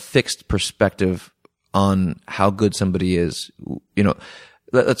a fixed perspective on how good somebody is.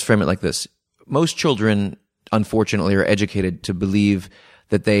 Let's frame it like this. Most children, unfortunately, are educated to believe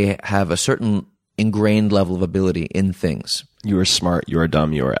that they have a certain ingrained level of ability in things. You are smart, you are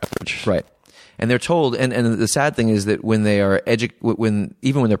dumb, you are average. Right. And they're told, and the sad thing is that when they are even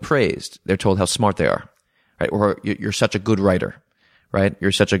when they're praised, they're told how smart they are, right? Or you're such a good writer, right?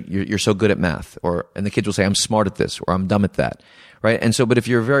 You're so good at math, and the kids will say, I'm smart at this, or I'm dumb at that, right? And so, but if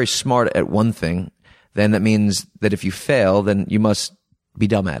you're very smart at one thing, then that means that if you fail, then you must be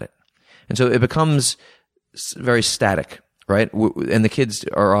dumb at it. And so it becomes very static. Right? And the kids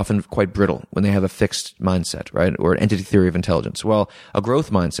are often quite brittle when they have a fixed mindset, right? Or an entity theory of intelligence. Well, a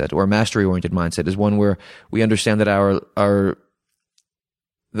growth mindset or a mastery-oriented mindset is one where we understand that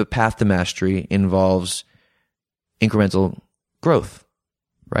the path to mastery involves incremental growth,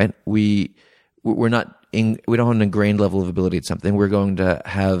 right? We don't have an ingrained level of ability at something. We're going to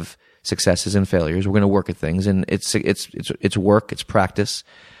have successes and failures. We're going to work at things, and it's work, it's practice.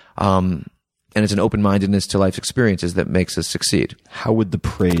 And it's an open-mindedness to life's experiences that makes us succeed. How would the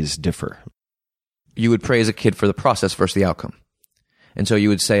praise differ? You would praise a kid for the process versus the outcome. And so you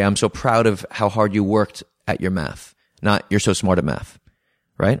would say, I'm so proud of how hard you worked at your math, not you're so smart at math,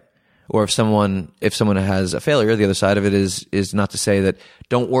 right? Or if someone has a failure, the other side of it is not to say that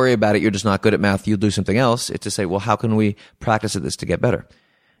don't worry about it, you're just not good at math, you'll do something else. It's to say, well, how can we practice at this to get better?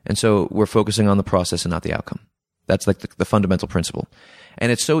 And so we're focusing on the process and not the outcome. That's like the fundamental principle.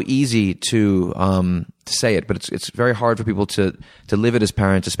 And it's so easy to say it, but it's very hard for people to live it as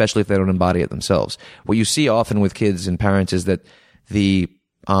parents, especially if they don't embody it themselves. What you see often with kids and parents is that the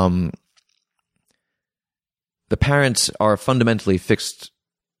parents are fundamentally fixed.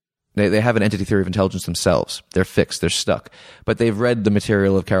 They have an entity theory of intelligence themselves. They're fixed. They're stuck. But they've read the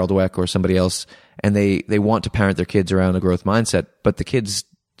material of Carol Dweck or somebody else, and they want to parent their kids around a growth mindset, but the kids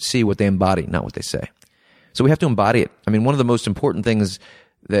see what they embody, not what they say. So we have to embody it. I mean, one of the most important things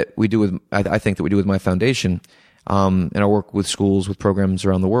that we do I think that we do with my foundation, and our work with schools, with programs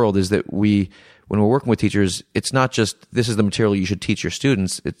around the world, is that when we're working with teachers, it's not just, this is the material you should teach your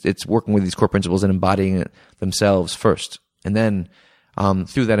students. It's working with these core principles and embodying it themselves first. And then,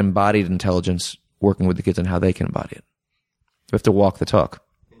 through that embodied intelligence, working with the kids on how they can embody it. We have to walk the talk.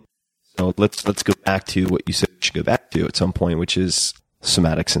 So let's go back to what you said we should go back to at some point, which is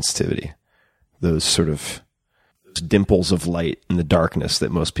somatic sensitivity. Those sort of dimples of light in the darkness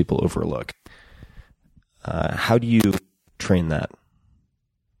that most people overlook. How do you train that?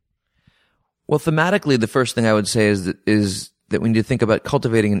 Well, thematically, the first thing I would say is that we need to think about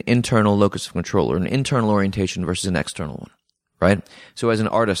cultivating an internal locus of control, or an internal orientation versus an external one, right? So as an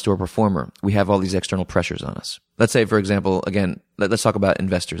artist or a performer, we have all these external pressures on us. Let's say, for example, again, let's talk about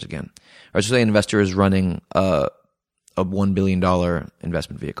investors again. Or say an investor is running a $1 billion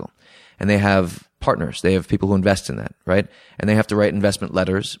investment vehicle. And they have partners. They have people who invest in that, right? And they have to write investment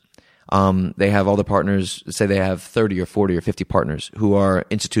letters. They have all the partners, say they have 30 or 40 or 50 partners who are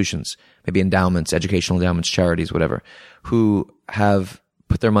institutions, maybe endowments, educational endowments, charities, whatever, who have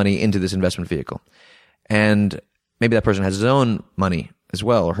put their money into this investment vehicle. And maybe that person has his own money as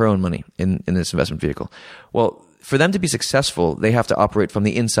well, or her own money in this investment vehicle. Well, for them to be successful, they have to operate from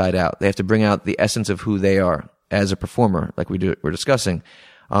the inside out. They have to bring out the essence of who they are as a performer, like we're discussing,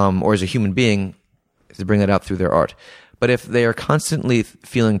 or as a human being, to bring that out through their art. But if they are constantly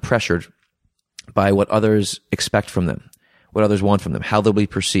feeling pressured by what others expect from them, what others want from them, how they'll be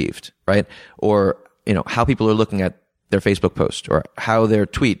perceived, right? Or, how people are looking at their Facebook post, or how their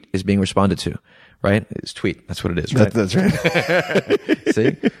tweet is being responded to, right? It's tweet. That's what it is, right? That's right.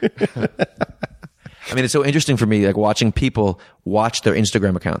 See? I mean, it's so interesting for me, like watching people watch their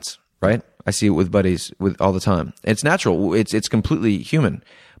Instagram accounts, right? I see it with buddies all the time. It's natural. It's completely human.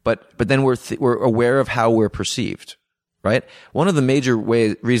 But then we're aware of how we're perceived, right? One of the major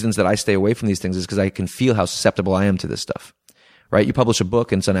reasons that I stay away from these things is because I can feel how susceptible I am to this stuff, right? You publish a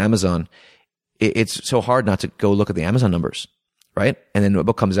book and it's on Amazon. It's so hard not to go look at the Amazon numbers, right? And then a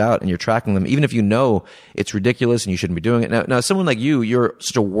book comes out and you're tracking them, even if you know it's ridiculous and you shouldn't be doing it. Now someone like you're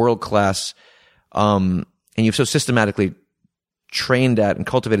such a world-class, and you've so systematically trained at and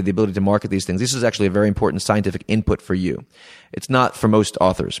cultivated the ability to market these things. This is actually a very important scientific input for you. It's not for most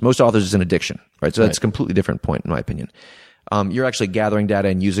authors. Most authors is an addiction, right? So that's a completely different point, in my opinion. You're actually gathering data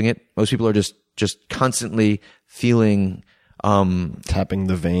and using it. Most people are just constantly feeling, tapping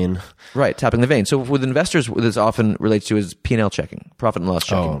the vein. Right, tapping the vein. So with investors, what this often relates to is P&L checking, profit and loss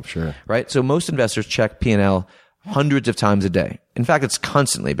checking. Oh, sure. Right? So most investors check P&L hundreds of times a day. In fact, it's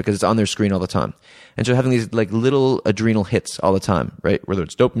constantly because it's on their screen all the time. And so having these like little adrenal hits all the time, right? Whether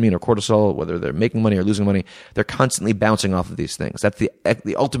it's dopamine or cortisol, whether they're making money or losing money, they're constantly bouncing off of these things. That's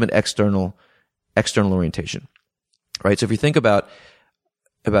the ultimate external orientation, right? So if you think about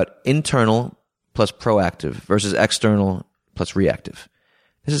internal plus proactive versus external plus reactive,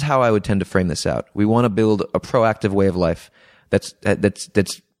 this is how I would tend to frame this out. We want to build a proactive way of life that's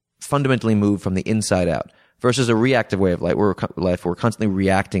fundamentally moved from the inside out, versus a reactive way of life. We're constantly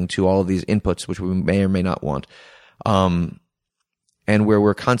reacting to all of these inputs, which we may or may not want, and where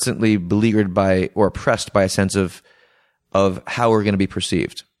we're constantly beleaguered by or oppressed by a sense of how we're going to be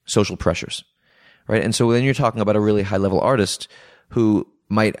perceived, social pressures, right? And so then you're talking about a really high level artist who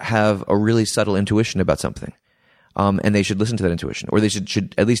might have a really subtle intuition about something, and they should listen to that intuition, or they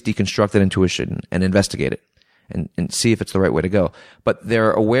should at least deconstruct that intuition and investigate it and see if it's the right way to go. But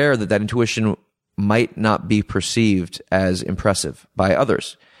they're aware that intuition might not be perceived as impressive by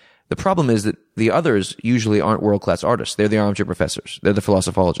others. The problem is that the others usually aren't world-class artists. They're the armchair professors. They're the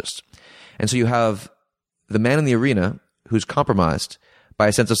philosophologists. And so you have the man in the arena who's compromised by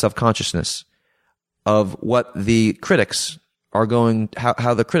a sense of self-consciousness of what the critics are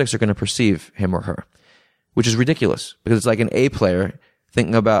how the critics are going to perceive him or her, which is ridiculous because it's like an A player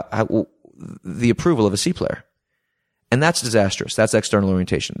thinking about the approval of a C player. And that's disastrous. That's external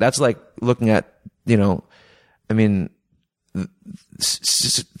orientation. That's like looking at, thinking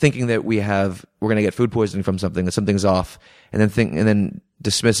that we're going to get food poisoning from something, that something's off, and then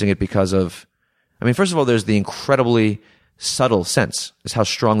dismissing it because of, first of all, there's the incredibly subtle sense is how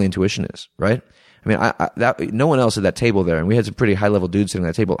strong the intuition is, right? No one else at that table there, and we had some pretty high level dudes sitting at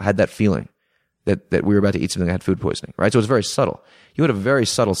that table, had that feeling that we were about to eat something that had food poisoning, right? So it was very subtle. You had a very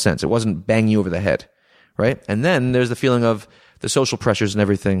subtle sense. It wasn't bang you over the head. Right? And then there's the feeling of the social pressures and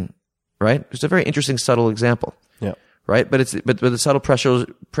everything, right? It's a very interesting, subtle example. Yeah. Right? But the subtle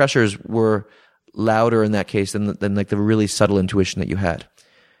pressures were louder in that case than like the really subtle intuition that you had.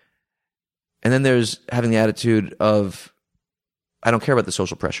 And then there's having the attitude of, I don't care about the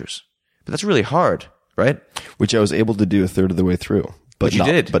social pressures. But that's really hard, right? Which I was able to do a third of the way through. But you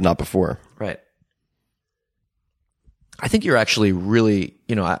did. But not before. Right. I think you're actually really,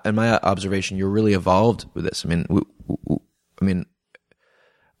 in my observation, you're really evolved with this.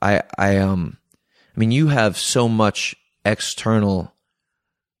 You have so much external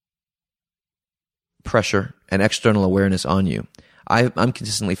pressure and external awareness on you. I'm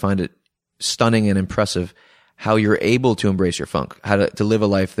consistently find it stunning and impressive how you're able to embrace your funk, how to live a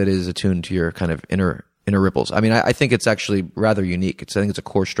life that is attuned to your kind of inner ripples. I think it's actually rather unique. I think it's a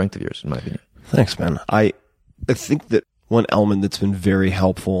core strength of yours, in my opinion. Thanks, man. I think that one element that's been very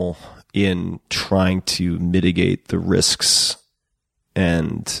helpful in trying to mitigate the risks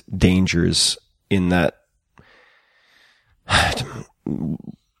and dangers in that,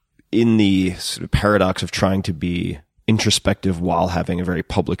 in the sort of paradox of trying to be introspective while having a very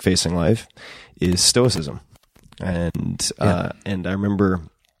public facing life, is stoicism. And I remember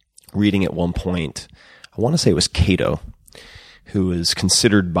reading at one point, I want to say it was Cato, who was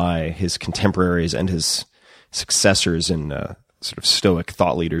considered by his contemporaries and his successors in sort of Stoic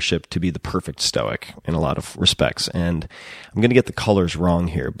thought leadership to be the perfect Stoic in a lot of respects. And I'm going to get the colors wrong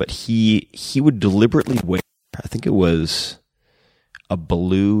here, but he would deliberately wear, I think it was a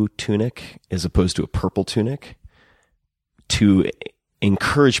blue tunic as opposed to a purple tunic to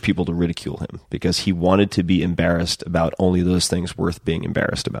encourage people to ridicule him because he wanted to be embarrassed about only those things worth being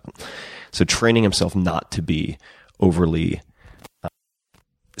embarrassed about. So training himself not to be overly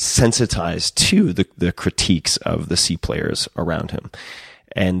sensitized to the critiques of the C players around him.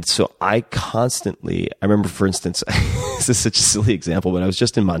 And so I remember, for instance, this is such a silly example, but I was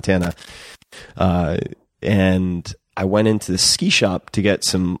just in Montana, and I went into the ski shop to get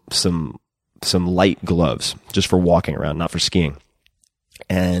some light gloves just for walking around, not for skiing.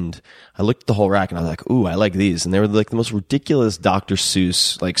 And I looked at the whole rack and I was like, ooh, I like these. And they were like the most ridiculous Dr.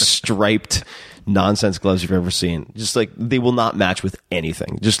 Seuss, like striped nonsense gloves you've ever seen. Just like, they will not match with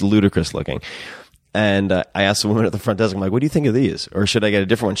anything. Just ludicrous looking. And I asked the woman at the front desk, I'm like, what do you think of these? Or should I get a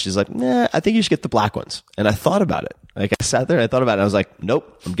different one? She's like, nah, I think you should get the black ones. And I thought about it. Like, I sat there and I thought about it. And I was like,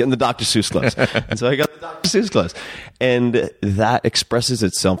 nope, I'm getting the Dr. Seuss gloves. And so I got the Dr. Seuss gloves. And that expresses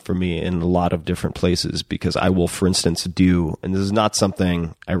itself for me in a lot of different places because I will, for instance, and this is not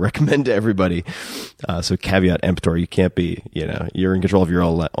something I recommend to everybody. So caveat emptor, you can't be, you're in control of your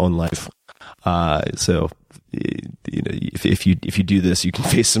own life. So, if you do this, you can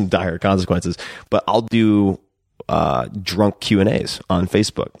face some dire consequences. But I'll do drunk Q&As on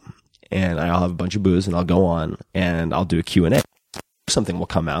Facebook, and I'll have a bunch of booze, and I'll go on and I'll do a Q&A. Something will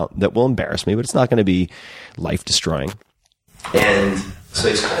come out that will embarrass me, but it's not going to be life destroying. And so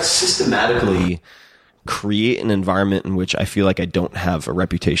it's kind of systematically create an environment in which I feel like I don't have a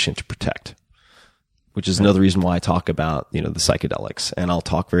reputation to protect, which is another reason why I talk about, the psychedelics. And I'll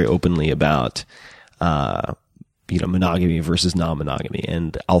talk very openly about, monogamy versus non-monogamy.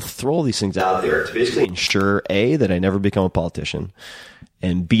 And I'll throw all these things out there to basically ensure, A, that I never become a politician,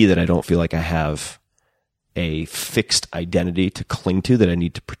 and B, that I don't feel like I have a fixed identity to cling to that I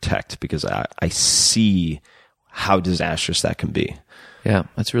need to protect because I see how disastrous that can be. Yeah,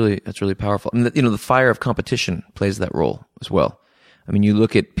 that's really powerful. And the fire of competition plays that role as well. I mean, you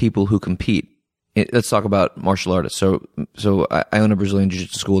look at people who compete. Let's talk about martial artists. So I own a Brazilian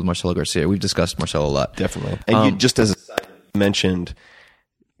Jiu-Jitsu school with Marcelo Garcia. We've discussed Marcelo a lot. Definitely. And you, just as a side, you mentioned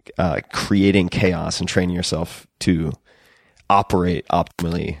creating chaos and training yourself to operate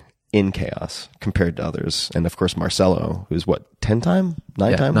optimally in chaos compared to others. And of course, Marcelo, who's what, 10-time?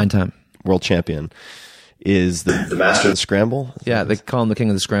 9-time? 9-time. World champion, is the master of the scramble. Yeah, they call him the king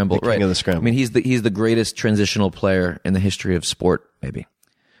of the scramble. The king of the scramble. I mean, he's the greatest transitional player in the history of sport, maybe.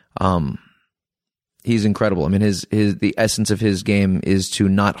 He's incredible. I mean, the essence of his game is to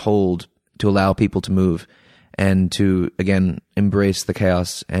not hold, to allow people to move, and to again embrace the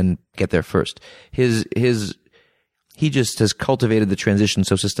chaos and get there first. He just has cultivated the transition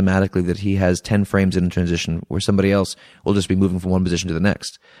so systematically that he has 10 frames in a transition where somebody else will just be moving from one position to the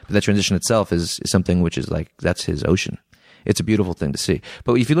next. But that transition itself is something which is like, that's his ocean. It's a beautiful thing to see.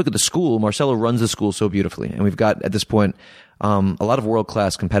 But if you look at the school, Marcelo runs the school so beautifully. And we've got, at this point, a lot of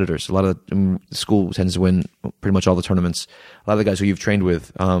world-class competitors. A lot of the school tends to win pretty much all the tournaments. A lot of the guys who you've trained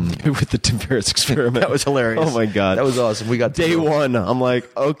with. With the Tim Ferriss experiment. That was hilarious. Oh my God. That was awesome. We got day one. I'm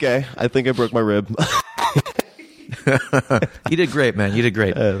like, okay, I think I broke my rib. You did great, man. You did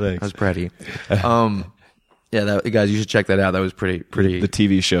great. Thanks. I was proud of you. Guys, you should check that out. That was pretty. The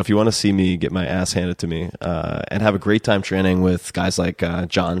TV show. If you want to see me get my ass handed to me, and have a great time training with guys like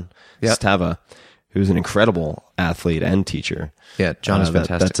John Stava, who's an incredible athlete and teacher. Yeah, John is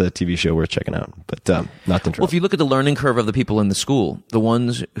fantastic. That's a TV show worth checking out. But not to interrupt. Well, if you look at the learning curve of the people in the school, the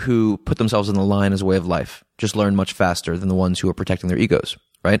ones who put themselves on the line as a way of life just learn much faster than the ones who are protecting their egos.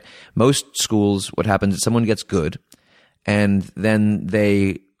 Right? Most schools, what happens is someone gets good, and then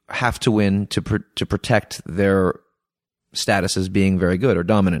they have to win to protect their status as being very good or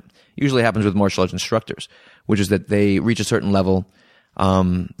dominant. Usually happens with martial arts instructors, which is that they reach a certain level,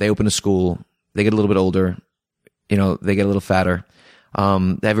 they open a school, they get a little bit older, they get a little fatter,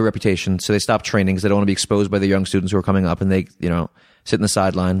 they have a reputation, so they stop training because they don't want to be exposed by the young students who are coming up, and they, sit in the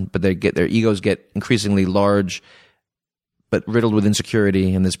sideline, but their egos get increasingly large, but riddled with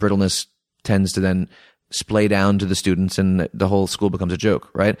insecurity, and this brittleness tends to then splay down to the students, and the whole school becomes a joke,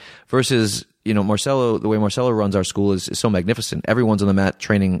 right? Versus, Marcelo, the way Marcelo runs our school is so magnificent. Everyone's on the mat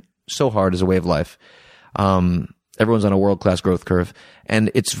training so hard as a way of life. Everyone's on a world-class growth curve. And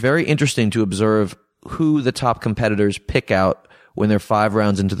it's very interesting to observe who the top competitors pick out when they're 5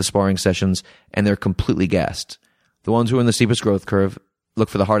 rounds into the sparring sessions and they're completely gassed. The ones who are in the steepest growth curve look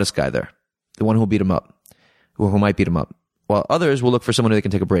for the hardest guy there, the one who will beat him up, who might beat him up. While others will look for someone who they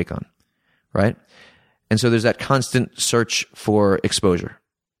can take a break on, right? And so there's that constant search for exposure.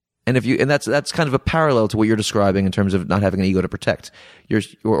 And that's kind of a parallel to what you're describing in terms of not having an ego to protect.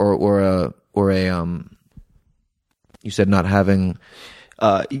 You said not having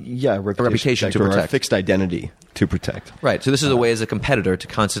Yeah, a reputation to protect. or a fixed identity to protect. Right. So this is a way as a competitor to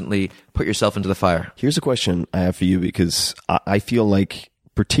constantly put yourself into the fire. Here's a question I have for you, because I feel like,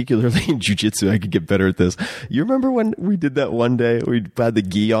 particularly in jiu-jitsu, I could get better at this. You remember when we did that one day? We had the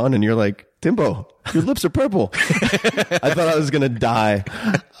gi on, and you're like, Timbo, your lips are purple. I thought I was going to die.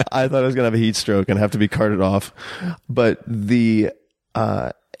 I thought I was going to have a heat stroke and have to be carted off. But do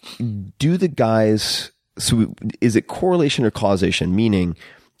the guys... So is it correlation or causation? Meaning,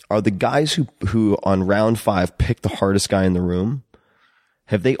 are the guys who on round 5 pick the hardest guy in the room,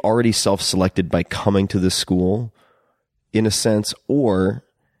 have they already self-selected by coming to this school in a sense, or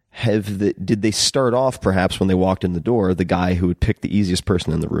did they start off perhaps when they walked in the door, the guy who would pick the easiest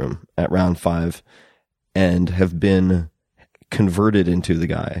person in the room at round 5, and have been converted into the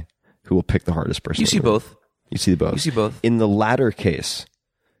guy who will pick the hardest person? You see both. You see both. You see both. In the latter case,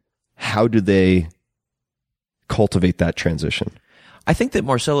 how do they cultivate that transition? I think that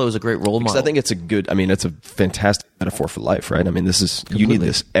Marcelo is a great role model. Because I think it's a fantastic metaphor for life, right? I mean, you need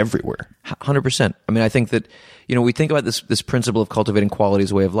this everywhere. 100%. I mean, I think that, we think about this principle of cultivating quality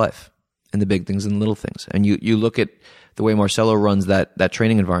as a way of life, and the big things and the little things. And you look at the way Marcelo runs that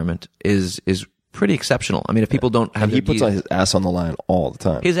training environment is pretty exceptional. I mean, if people don't have, and he puts his ass on the line all the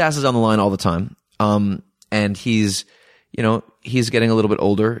time. His ass is on the line all the time. And he's getting a little bit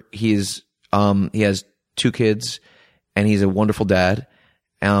older. He has 2 kids, and he's a wonderful dad.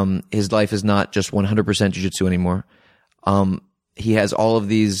 His life is not just 100% jiu-jitsu anymore. He has all of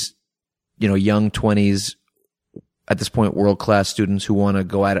these, young 20s, at this point, world-class students who want to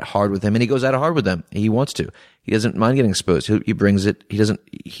go at it hard with him, and he goes at it hard with them. He wants to. He doesn't mind getting exposed. He brings it.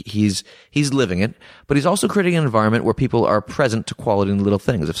 He's living it, but he's also creating an environment where people are present to quality in the little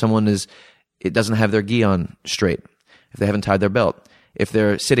things. If someone it doesn't have their gi on straight, if they haven't tied their belt, if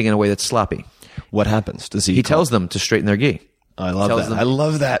they're sitting in a way that's sloppy, what happens? He tells them to straighten their gi. I love that. I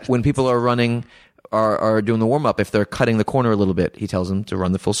love that. When people are running, are doing the warm up, if they're cutting the corner a little bit, he tells them to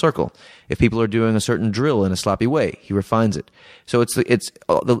run the full circle. If people are doing a certain drill in a sloppy way, he refines it. So it's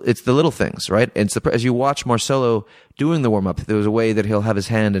the little things, right? As you watch Marcelo doing the warm up, there's a way that he'll have his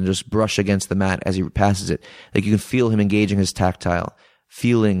hand and just brush against the mat as he passes it. Like you can feel him engaging his tactile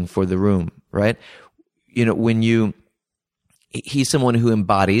feeling for the room, right? He's someone who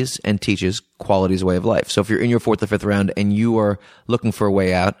embodies and teaches quality as a way of life. So if you're in your 4th or 5th round and you are looking for a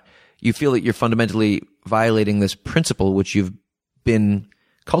way out, you feel that you're fundamentally violating this principle which you've been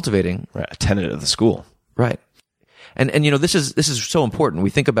cultivating. Right, a tenet of the school. Right. And this is so important. We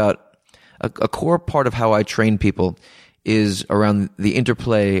think about a core part of how I train people is around the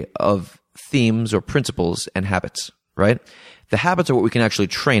interplay of themes or principles and habits, right? The habits are what we can actually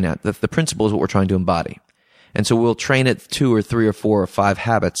train at. The principle is what we're trying to embody. And so we'll train at 2 or 3 or 4 or 5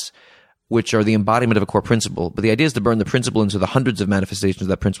 habits, which are the embodiment of a core principle. But the idea is to burn the principle into the hundreds of manifestations of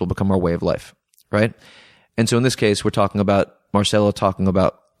that principle become our way of life, right? And so in this case, we're talking about Marcelo talking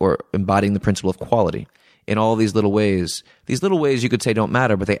about or embodying the principle of quality in all these little ways. These little ways you could say don't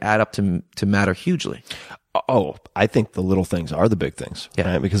matter, but they add up to matter hugely. Oh, I think the little things are the big things,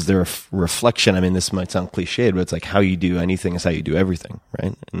 yeah. Right? Because they're a reflection. I mean, this might sound cliched, but it's like how you do anything is how you do everything,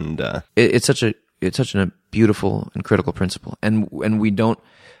 right? And it's such a beautiful and critical principle. And we don't,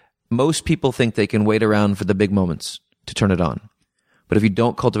 most people think they can wait around for the big moments to turn it on. But if you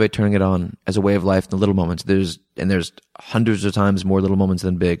don't cultivate turning it on as a way of life in the little moments, there's hundreds of times more little moments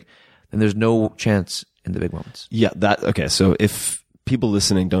than big, then there's no chance in the big moments. Yeah, okay. So if people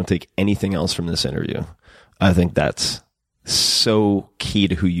listening don't take anything else from this interview, I think that's so key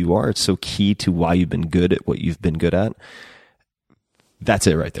to who you are. It's so key to why you've been good at what you've been good at. That's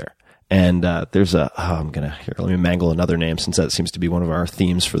it right there. And there's let me mangle another name since that seems to be one of our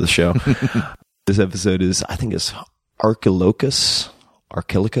themes for the show. This episode is Archilochus,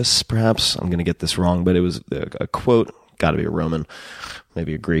 perhaps. I'm going to get this wrong, but it was a quote, got to be a Roman,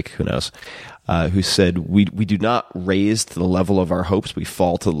 maybe a Greek, who knows, who said, we do not raise to the level of our hopes, we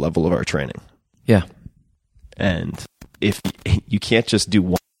fall to the level of our training. Yeah. And if you can't just do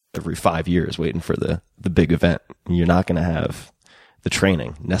one every 5 years waiting for the big event, you're not going to have the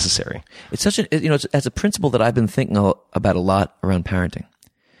training necessary. It's such it's a principle that I've been thinking about a lot around parenting.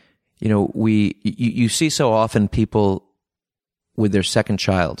 You see so often people with their second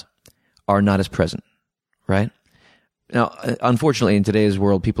child are not as present, right? Now, unfortunately, in today's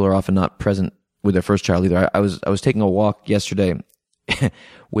world, people are often not present with their first child either. I was taking a walk yesterday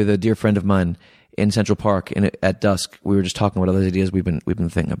with a dear friend of mine in Central Park, and at dusk, we were just talking about other ideas we've been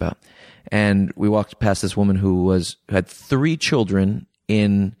thinking about. And we walked past this woman who had 3 children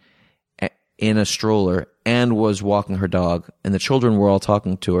in a stroller and was walking her dog, and the children were all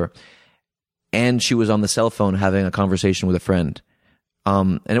talking to her. and she was on the cell phone having a conversation with a friend.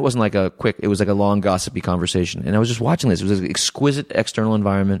 And it wasn't like it was like a long gossipy conversation. And I was just watching this. It was an exquisite external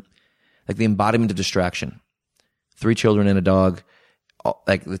environment, like the embodiment of distraction. 3 children and a dog,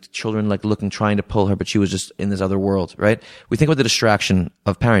 like the children like trying to pull her, but she was just in this other world, right? We think about the distraction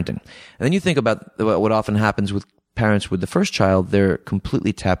of parenting. And then you think about what often happens with parents with the first child. They're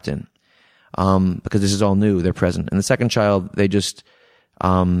completely tapped in, because this is all new. They're present. And the second child, they just,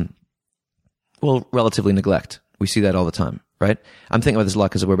 relatively neglect. We see that all the time, right? I'm thinking about this a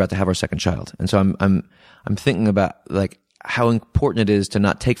lot because we're about to have our second child. And so I'm thinking about like how important it is to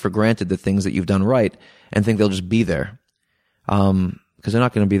not take for granted the things that you've done right and think they'll just be there. Because they're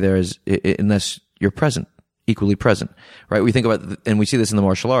not going to be there unless you're present, equally present, right? We think about, and we see this in the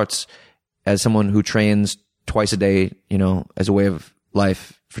martial arts, as someone who trains twice a day, as a way of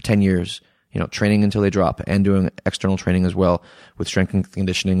life for 10 years, training until they drop and doing external training as well with strength and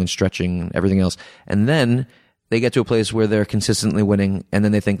conditioning and stretching and everything else. And then they get to a place where they're consistently winning, and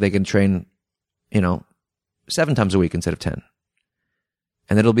then they think they can train, 7 times a week instead of 10.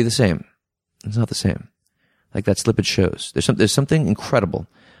 And it'll be the same. It's not the same. Like that slippage shows. There's something incredible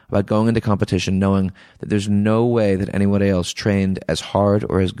about going into competition knowing that there's no way that anybody else trained as hard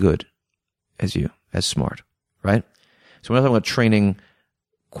or as good as you, as smart, right? So we're not talking about training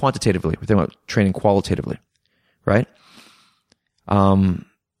quantitatively. We're talking about training qualitatively, right?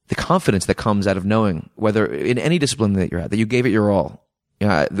 The confidence that comes out of knowing, whether in any discipline that you're at, that you gave it your all.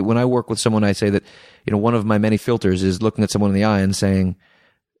 When I work with someone, I say that, one of my many filters is looking at someone in the eye and saying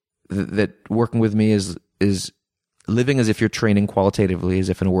that working with me is living as if you're training qualitatively, as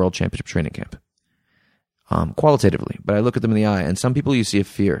if in a world championship training camp. Qualitatively. But I look at them in the eye, and some people you see a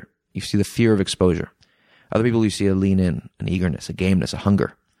fear. You see the fear of exposure. Other people you see a lean in, an eagerness, a gameness, a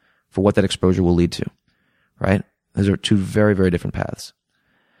hunger for what that exposure will lead to, right? Those are 2 very, very different paths.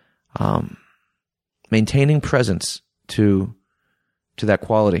 Maintaining presence to that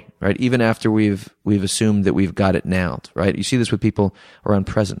quality, right? Even after we've assumed that we've got it nailed, right? You see this with people around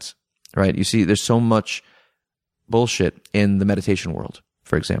presence, right? You see there's so much bullshit in the meditation world,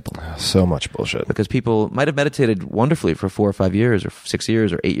 for example. So much bullshit. Because people might have meditated wonderfully for 4 or 5 years or 6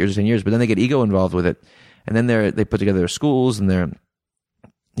 years or 8 years or 10 years, but then they get ego involved with it. And then they put together their schools and they're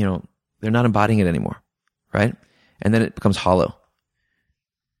not embodying it anymore, right? And then it becomes hollow.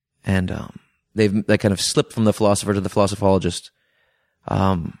 And they kind of slipped from the philosopher to the philosophologist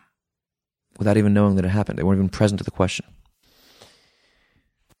without even knowing that it happened. They weren't even present to the question.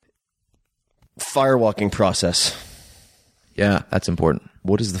 Firewalking process. Yeah, that's important.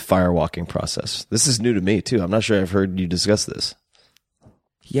 What is the firewalking process? This is new to me, too. I'm not sure I've heard you discuss this.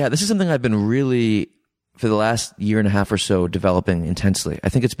 Yeah, this is something I've been really, for the last year and a half or so, developing intensely. I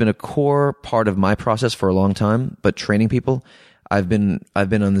think it's been a core part of my process for a long time, but training people, I've been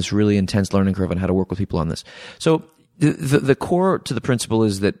on this really intense learning curve on how to work with people on this. So the core to the principle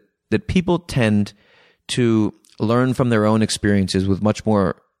is that people tend to learn from their own experiences with much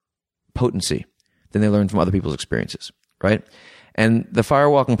more potency than they learn from other people's experiences, right? And the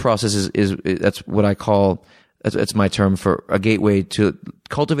firewalking process is that's what I call, that's my term for a gateway to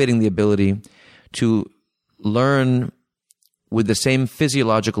cultivating the ability to learn with the same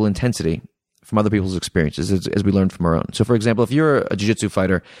physiological intensity from other people's experiences as we learn from our own. So for example, if you're a jiu-jitsu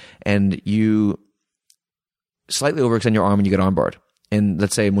fighter and you slightly overextend your arm and you get armbarred, and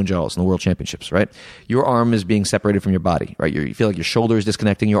let's say mundials in the world championships, right? Your arm is being separated from your body, right? You feel like your shoulder is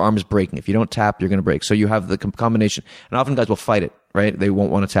disconnecting, your arm is breaking. If you don't tap, you're going to break. So you have the combination, and often guys will fight it, right? They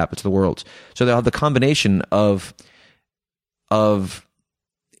won't want to tap. It's the world. So they'll have the combination of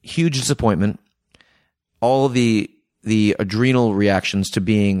huge disappointment, all the adrenal reactions to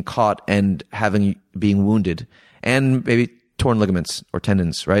being caught and being wounded, and maybe torn ligaments or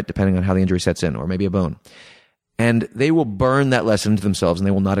tendons, right? Depending on how the injury sets in, or maybe a bone. And they will burn that lesson into themselves, and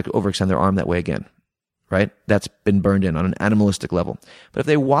they will not overextend their arm that way again, right? That's been burned in on an animalistic level. But if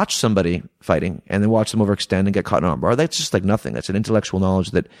they watch somebody fighting and they watch them overextend and get caught in an armbar, that's just like nothing. That's an intellectual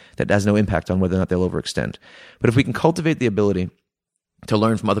knowledge that has no impact on whether or not they'll overextend. But if we can cultivate the ability to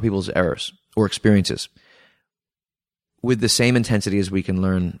learn from other people's errors or experiences with the same intensity as we can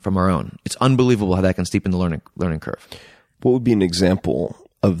learn from our own, it's unbelievable how that can steepen the learning curve. What would be an example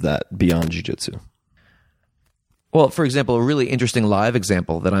of that beyond jiu-jitsu? Well, for example, a really interesting live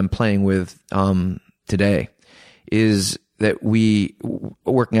example that I'm playing with today is that we,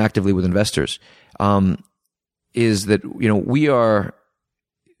 working actively with investors, is that, we are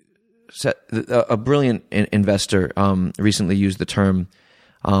a brilliant investor recently used the term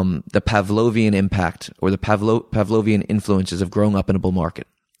the Pavlovian impact or the Pavlovian influences of growing up in a bull market,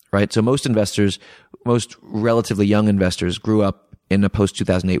 right? So most investors, most relatively young investors grew up in a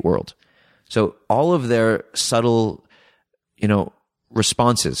post-2008 world. So all of their subtle,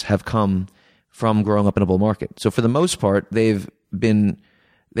 responses have come from growing up in a bull market. So for the most part, they've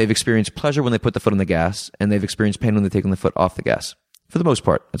experienced pleasure when they put the foot on the gas, and they've experienced pain when they're taking the foot off the gas. For the most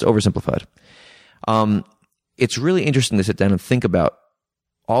part, it's oversimplified. It's really interesting to sit down and think about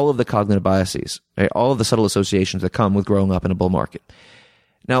all of the cognitive biases, right? All of the subtle associations that come with growing up in a bull market.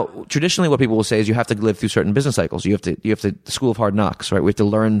 Now, traditionally, what people will say is you have to live through certain business cycles. You have to the school of hard knocks, right? We have to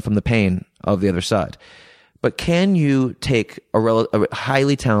learn from the pain of the other side. But can you take a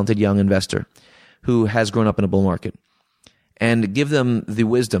highly talented young investor who has grown up in a bull market and give them the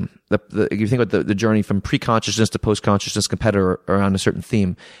wisdom, if you think about the journey from pre-consciousness to post-consciousness competitor around a certain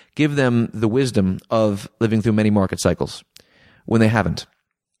theme, give them the wisdom of living through many market cycles when they haven't,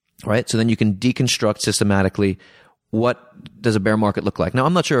 right? So then you can deconstruct systematically what does a bear market look like. Now,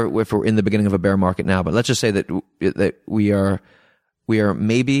 I'm not sure if we're in the beginning of a bear market now, but let's just say that we are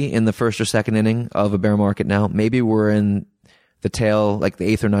maybe in the first or second inning of a bear market now. Maybe we're in the tail, like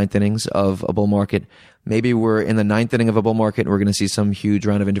the 8th or 9th innings of a bull market. Maybe we're in the 9th inning of a bull market and we're going to see some huge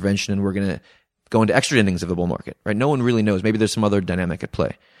round of intervention and we're going to go into extra innings of the bull market, right? No one really knows. Maybe there's some other dynamic at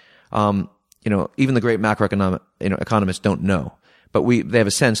play. Even the great macroeconomic, economists don't know, but they have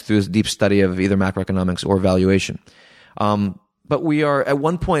a sense through a deep study of either macroeconomics or valuation. But we are at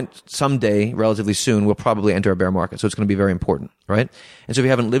one point someday, relatively soon, we'll probably enter a bear market. So it's going to be very important, right? And so if you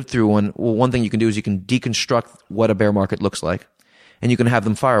haven't lived through one, well, one thing you can do is you can deconstruct what a bear market looks like, and you can have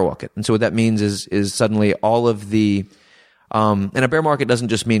them firewalk it. And so what that means is suddenly all of the, and a bear market doesn't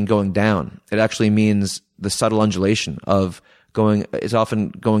just mean going down. It actually means the subtle undulation of it's often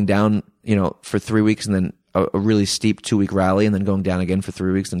going down, for 3 weeks and then a really steep 2-week rally and then going down again for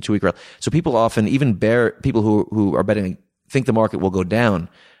 3 weeks and 2-week rally. So people often, even people who are betting, think the market will go down,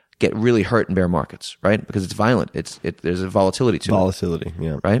 get really hurt in bear markets, right? Because it's violent. There's a volatility to it. Volatility,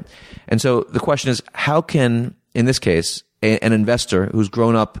 yeah. Right? And so the question is, how can, in this case, an investor who's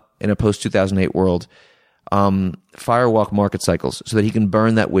grown up in a post-2008 world, firewalk market cycles so that he can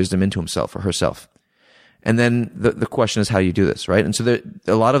burn that wisdom into himself or herself? And then the question is, how do you do this, right? And so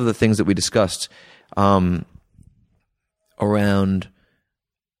a lot of the things that we discussed, around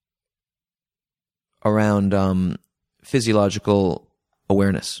physiological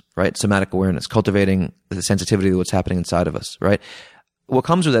awareness, right? Somatic awareness, cultivating the sensitivity to what's happening inside of us, right? What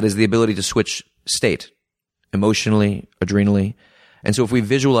comes with that is the ability to switch state, emotionally, adrenally. And so if we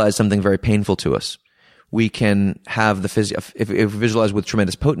visualize something very painful to us, we can have if we visualize with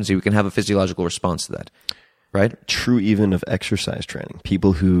tremendous potency, we can have a physiological response to that, right? True even of exercise training.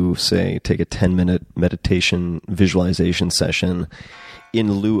 People who say take a 10-minute meditation visualization session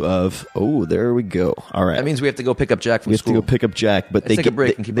in lieu of, there we go. All right. That means we have to go pick up Jack from school. We have to go pick up Jack, but they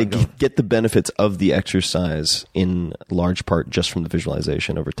get the benefits of the exercise in large part just from the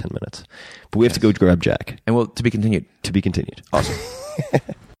visualization over 10 minutes. But we have to go grab Jack. And to be continued. To be continued. Awesome.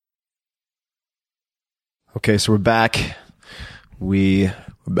 Okay, so we're back. We're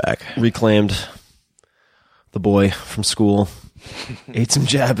back. Reclaimed the boy from school, ate some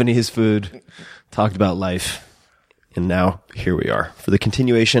Japanese food, talked about life. And now, here we are for the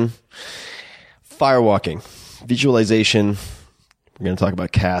continuation. Firewalking, visualization. We're going to talk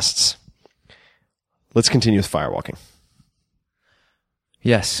about casts. Let's continue with firewalking.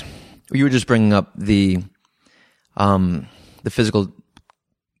 Yes. You were just bringing up the physical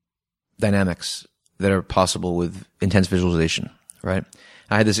dynamics that are possible with intense visualization, right?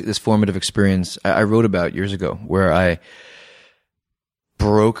 I had this formative experience I wrote about years ago where I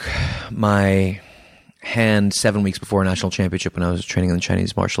broke my hand 7 weeks before a national championship when I was training in the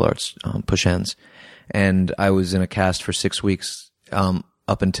Chinese martial arts, push hands. And I was in a cast for 6 weeks,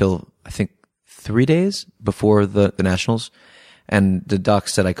 up until I think 3 days before the nationals. And the doc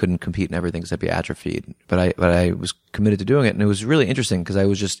said I couldn't compete and everything because I'd be atrophied. But I was committed to doing it. And it was really interesting because I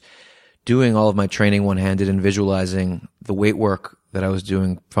was just doing all of my training one-handed and visualizing the weight work that I was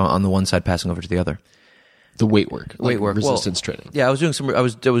doing on the one side passing over to the other. The weight work, resistance training. training. Yeah,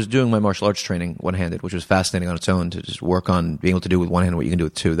 I was doing my martial arts training one-handed, which was fascinating on its own to just work on being able to do with one hand what you can do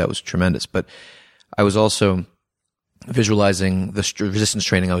with two. That was tremendous. But I was also visualizing the resistance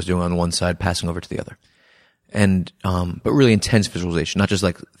training I was doing on one side, passing over to the other, and but really intense visualization, not just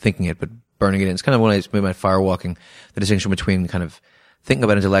like thinking it, but burning it in. It's kind of when I made my firewalking, the distinction between kind of thinking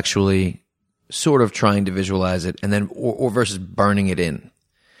about it intellectually, sort of trying to visualize it, and then or versus burning it in.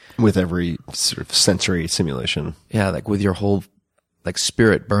 With every sort of sensory simulation. Yeah, like with your whole like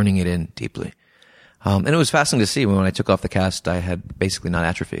spirit, burning it in deeply. And it was fascinating to see when I took off the cast, I had basically not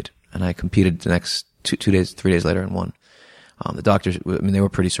atrophied. And I competed the next 3 days later and won. The doctors, they were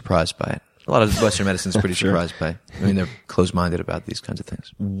pretty surprised by it. A lot of Western medicine is pretty Sure. surprised by it. They're closed-minded about these kinds of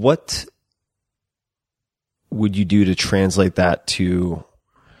things. What would you do to translate that to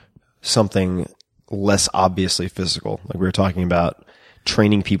something less obviously physical? Like we were talking about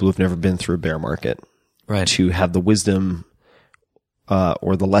training people who've never been through a bear market, Right. to have the wisdom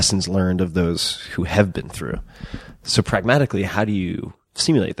or the lessons learned of those who have been through. So pragmatically, how do you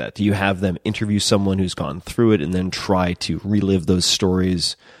simulate that? Do you have them interview someone who's gone through it and then try to relive those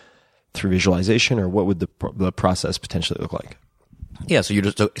stories through visualization, or what would the process potentially look like? Yeah,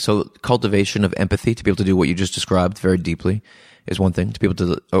 so cultivation of empathy to be able to do what you just described very deeply is one thing. To be able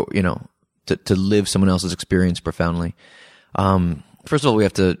to, to live someone else's experience profoundly. First of all, we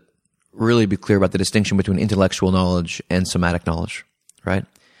have to really be clear about the distinction between intellectual knowledge and somatic knowledge, right?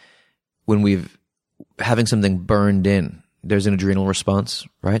 When having something burned in, there's an adrenal response,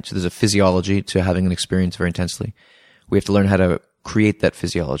 right? So there's a physiology to having an experience very intensely. We have to learn how to create that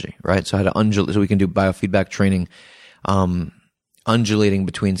physiology, right? So how to undulate, so we can do biofeedback training, undulating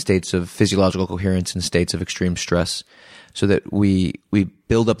between states of physiological coherence and states of extreme stress, so that we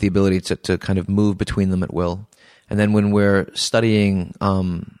build up the ability to kind of move between them at will. And then when we're studying,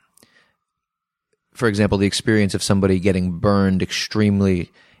 for example, the experience of somebody getting burned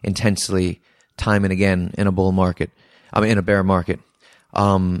extremely intensely time and again in a in a bear market,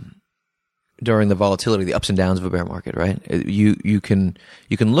 during the volatility, the ups and downs of a bear market, right? You can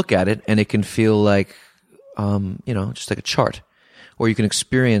look at it and it can feel like, just like a chart, or you can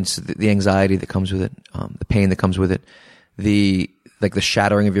experience the anxiety that comes with it, the pain that comes with it, the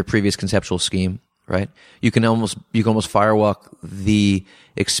shattering of your previous conceptual scheme, right? You can almost firewalk the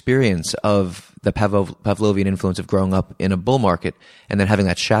experience of the Pavlovian influence of growing up in a bull market and then having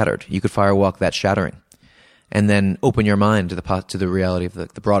that shattered. You could firewalk that shattering and then open your mind to the reality of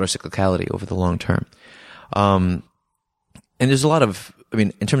the broader cyclicality over the long term. And there's a lot of,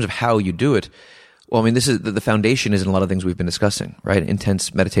 in terms of how you do it, this is the foundation is in a lot of things we've been discussing, right?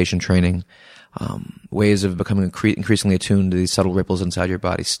 Intense meditation training, ways of becoming increasingly attuned to these subtle ripples inside your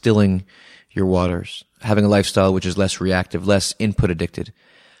body, stilling your waters, having a lifestyle which is less reactive, less input addicted,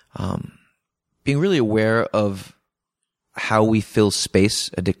 being really aware of how we fill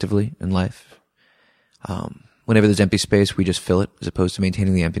space addictively in life. Whenever there's empty space, we just fill it as opposed to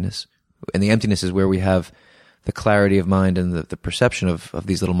maintaining the emptiness. And the emptiness is where we have the clarity of mind and the perception of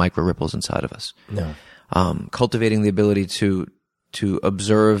these little micro ripples inside of us. No. Cultivating the ability to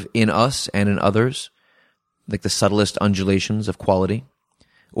observe in us and in others, like the subtlest undulations of quality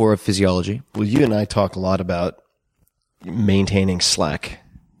or of physiology. Well, you and I talk a lot about maintaining slack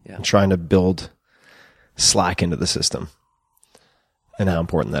and trying to build slack into the system and how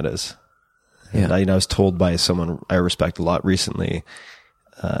important that is. Yeah. And I was told by someone I respect a lot recently,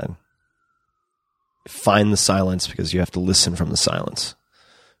 find the silence because you have to listen from the silence.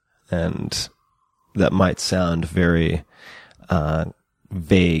 And that might sound very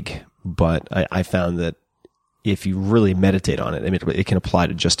vague, but I found that if you really meditate on it, it can apply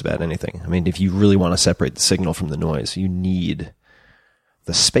to just about anything. If you really want to separate the signal from the noise, you need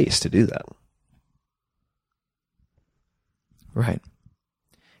the space to do that. Right.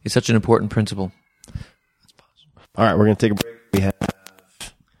 It's such an important principle. All right, we're going to take a break. We have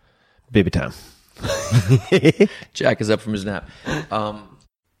baby time. Jack is up from his nap.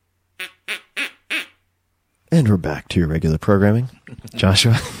 And we're back to your regular programming.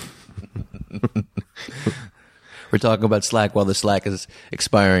 Joshua? We're talking about slack while the slack is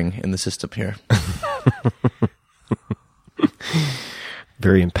expiring in the system here.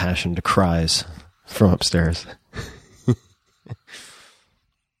 Very impassioned cries from upstairs.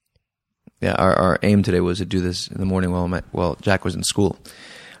 Yeah, our aim today was to do this in the morning while Jack was in school.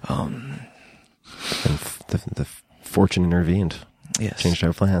 And the fortune intervened. Yes. Changed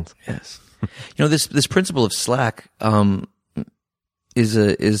our plans. Yes. This principle of slack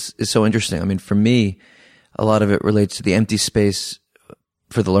is so interesting. For me, a lot of it relates to the empty space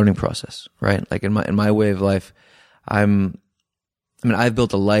for the learning process, right? Like in my way of life, I've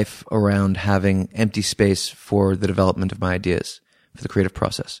built a life around having empty space for the development of my ideas, for the creative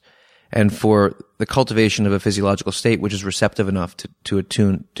process, and for the cultivation of a physiological state which is receptive enough to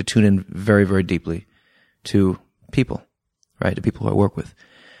tune in very, very deeply to people, right? To people who I work with.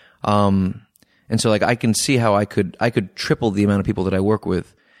 And so I can see how I could triple the amount of people that I work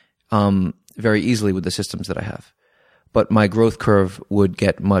with, very easily with the systems that I have. But my growth curve would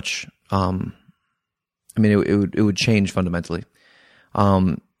get much, it would change fundamentally.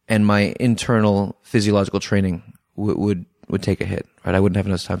 And my internal physiological training would take a hit, right? I wouldn't have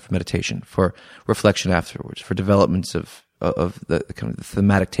enough time for meditation, for reflection afterwards, for developments of the kind of the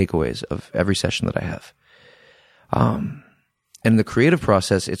thematic takeaways of every session that I have. And the creative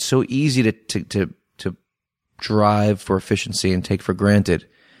process, it's so easy to drive for efficiency and take for granted,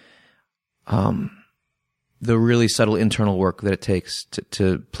 the really subtle internal work that it takes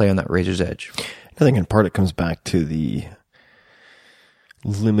to play on that razor's edge. I think in part it comes back to the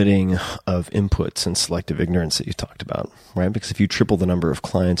limiting of inputs and selective ignorance that you talked about, right? Because if you triple the number of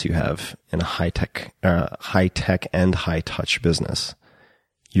clients you have in a high tech and high touch business,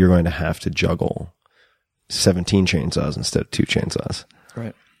 you're going to have to juggle 17 chainsaws instead of 2 chainsaws.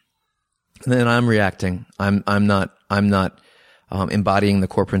 Right. And then I'm reacting. I'm not embodying the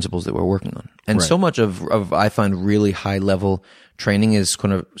core principles that we're working on. And right. So much of I find really high level training is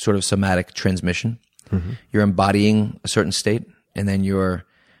kind of sort of somatic transmission. Mm-hmm. You're embodying a certain state, and then you're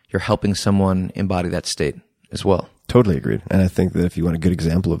helping someone embody that state as well. Totally agreed. And I think that if you want a good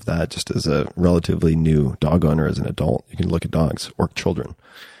example of that, just as a relatively new dog owner as an adult, you can look at dogs or children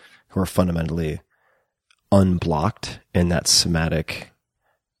who are fundamentally unblocked in that somatic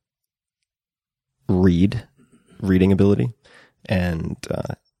reading ability. And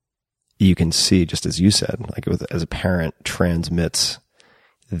you can see, just as you said, like as a parent transmits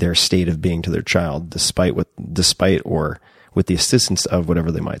their state of being to their child, despite or with the assistance of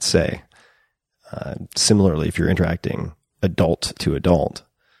whatever they might say. Similarly, if you're interacting adult to adult,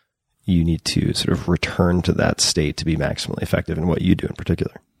 you need to sort of return to that state to be maximally effective in what you do in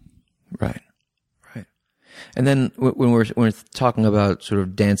particular. Right. And then when we're talking about sort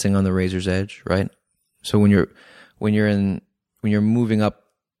of dancing on the razor's edge, right? So when you're moving up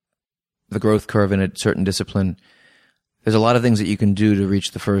the growth curve in a certain discipline, there's a lot of things that you can do to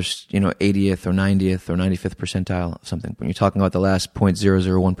reach the first, 80th or 90th or 95th percentile of something. When you're talking about the last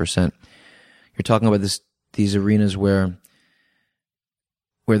 0.001%, you're talking about these arenas where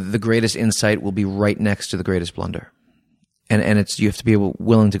the greatest insight will be right next to the greatest blunder. And you have to be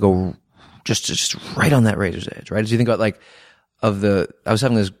willing to go just right on that razor's edge, right? As you think about I was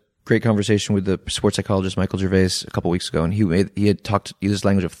having this great conversation with the sports psychologist Michael Gervais a couple weeks ago, and he had used this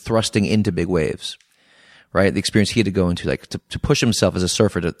language of thrusting into big waves, right? The experience he had to go into, to push himself as a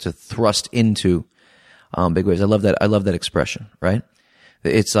surfer to thrust into big waves. I love that expression, right?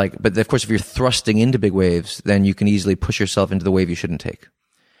 It's but of course, if you're thrusting into big waves, then you can easily push yourself into the wave you shouldn't take,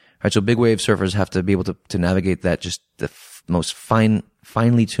 right? So big wave surfers have to be able to navigate that, just the most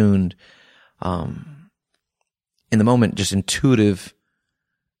finely tuned, in the moment, just intuitive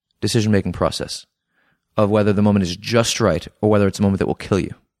decision-making process of whether the moment is just right or whether it's a moment that will kill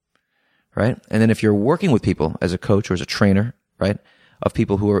you, right? And then if you're working with people as a coach or as a trainer, right, of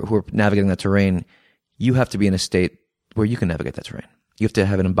people who are navigating that terrain, you have to be in a state where you can navigate that terrain. You have to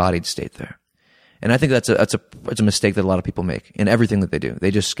have an embodied state there. And I think that's a mistake that a lot of people make in everything that they do. They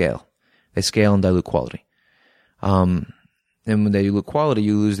just scale. They scale and dilute quality. And when they dilute quality,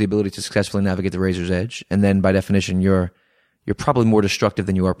 you lose the ability to successfully navigate the razor's edge. And then by definition, you're probably more destructive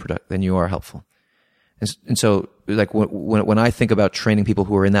than you are helpful. And so when I think about training people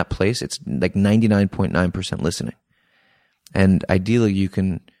who are in that place, it's 99.9% listening. And ideally you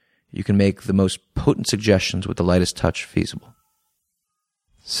can make the most potent suggestions with the lightest touch feasible.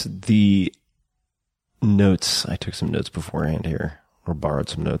 So the notes, I took some notes beforehand here, or borrowed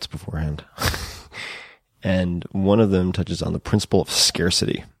some notes beforehand. And one of them touches on the principle of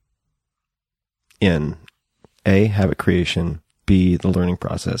scarcity in A, habit creation, B, the learning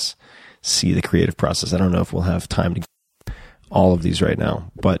process, C, the creative process. I don't know if we'll have time to get all of these right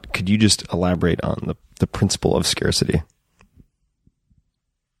now, but could you just elaborate on the principle of scarcity?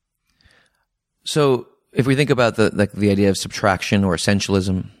 So if we think about the idea of subtraction or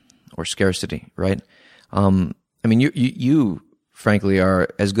essentialism or scarcity, right? You frankly are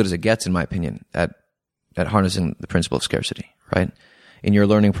as good as it gets, in my opinion, at harnessing the principle of scarcity, right? In your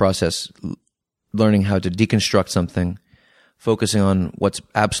learning process, learning how to deconstruct something, focusing on what's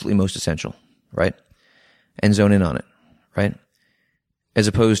absolutely most essential, right? And zone in on it, right? As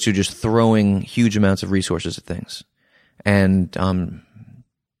opposed to just throwing huge amounts of resources at things and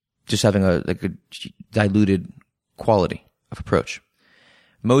just having a diluted quality of approach.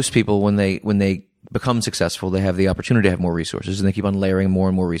 Most people, when they become successful, they have the opportunity to have more resources, and they keep on layering more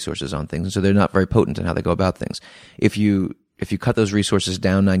and more resources on things. And so they're not very potent in how they go about things. If you cut those resources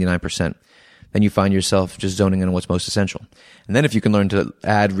down 99%, then you find yourself just zoning in on what's most essential. And then if you can learn to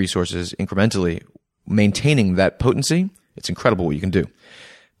add resources incrementally, maintaining that potency, it's incredible what you can do.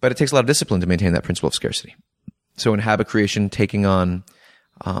 But it takes a lot of discipline to maintain that principle of scarcity. So in habit creation, taking on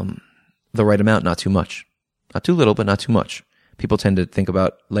the right amount, not too much. Not too little, but not too much. People tend to think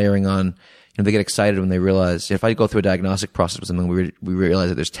about layering on, they get excited when they realize, if I go through a diagnostic process with something, we realize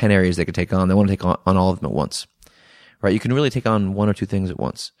that there's 10 areas they could take on. They want to take on all of them at once, right? You can really take on one or two things at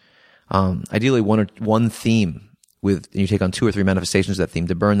once. Ideally one theme and you take on 2 or 3 manifestations of that theme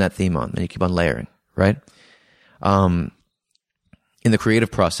to burn that theme on, and you keep on layering, right? In the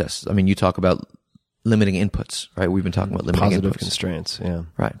creative process, you talk about limiting inputs, right? We've been talking about limiting Positive inputs. constraints, yeah.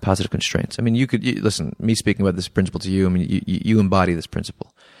 Right, positive constraints. I mean, listen, me speaking about this principle to you, I mean, you embody this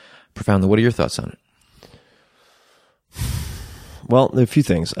principle profoundly. What are your thoughts on it? Well, there are a few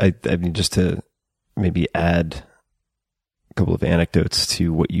things. I mean, just to maybe add a couple of anecdotes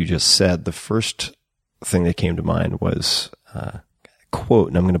to what you just said. The first thing that came to mind was a quote,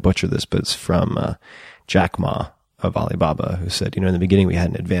 and I'm going to butcher this, but it's from Jack Ma of Alibaba, who said, in the beginning we had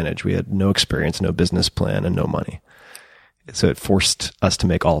an advantage. We had no experience, no business plan, and no money. So it forced us to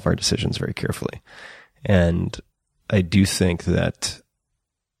make all of our decisions very carefully. And I do think that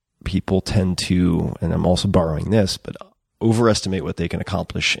people tend to, and I'm also borrowing this, but overestimate what they can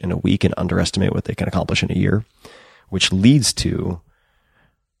accomplish in a week and underestimate what they can accomplish in a year, which leads to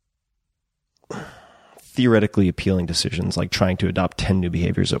theoretically appealing decisions like trying to adopt 10 new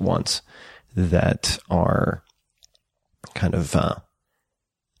behaviors at once that are kind of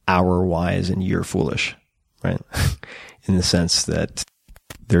hour-wise and year-foolish, right? In the sense that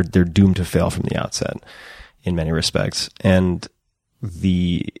they're doomed to fail from the outset in many respects. And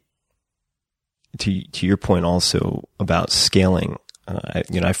to your point also about scaling, I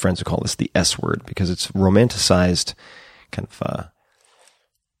have friends who call this the S word because it's romanticized, kind of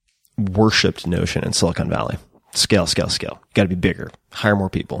worshipped notion in Silicon Valley. Scale, scale, scale. You got to be bigger, hire more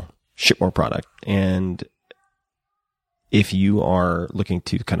people, ship more product. And if you are looking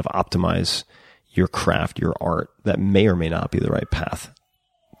to kind of optimize your craft, your art, that may or may not be the right path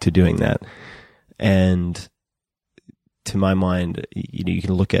to doing that. And to my mind, you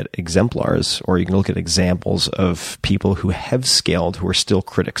can look at exemplars or you can look at examples of people who have scaled who are still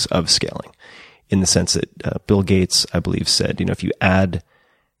critics of scaling, in the sense that Bill Gates, I believe, said, if you add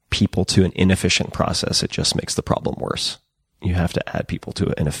people to an inefficient process, it just makes the problem worse. You have to add people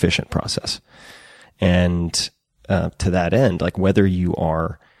to an efficient process. And to that end, like whether you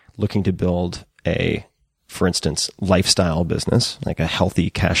are looking to build for instance, lifestyle business, like a healthy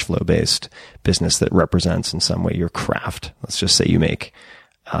cash flow based business that represents in some way your craft. Let's just say you make,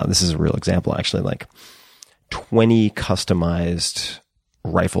 this is a real example actually, like 20 customized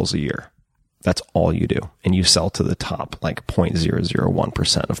rifles a year. That's all you do. And you sell to the top, like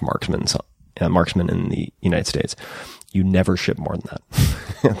 0.001% of marksmen in the United States. You never ship more than that.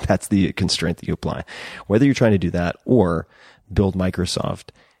 That's the constraint that you apply. Whether you're trying to do that or build Microsoft,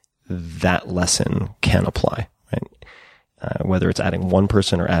 that lesson can apply, right? Whether it's adding one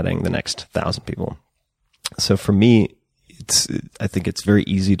person or adding the next 1,000 people. So for me, I think it's very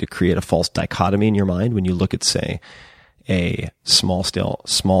easy to create a false dichotomy in your mind when you look at, say, a small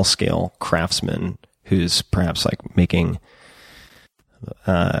scale craftsman who's perhaps like making,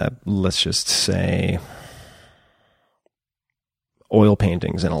 let's just say, oil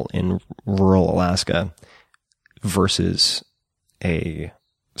paintings in rural Alaska versus a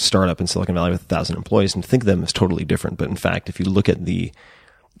startup in Silicon Valley with 1,000 employees, and think of them as totally different. But in fact, if you look at the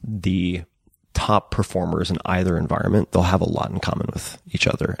top performers in either environment, they'll have a lot in common with each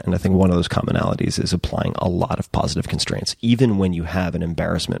other. And I think one of those commonalities is applying a lot of positive constraints, even when you have an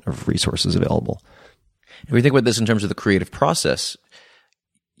embarrassment of resources available. If we think about this in terms of the creative process,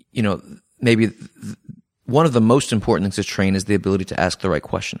 maybe one of the most important things to train is the ability to ask the right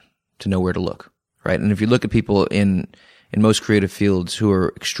question, to know where to look, right? And if you look at people in most creative fields who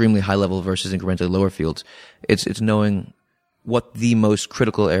are extremely high level versus incrementally lower fields, it's knowing what the most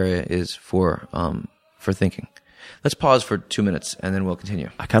critical area is for thinking. Let's pause for 2 minutes and then we'll continue.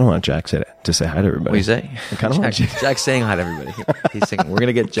 I kind of want Jack to say hi to everybody. What do you say? I kind of want Jack's saying hi to everybody. He's singing. We're going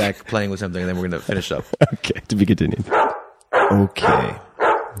to get Jack playing with something and then we're going to finish up. Okay, to be continued. Okay.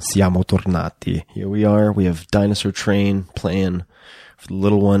 Siamo tornati. Here we are. We have Dinosaur Train playing for the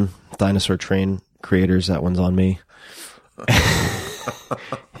little one. Dinosaur Train creators, that one's on me.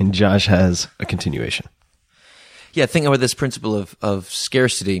 And Josh has a continuation. Yeah, thinking about this principle of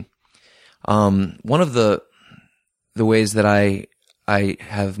scarcity, one of the ways that I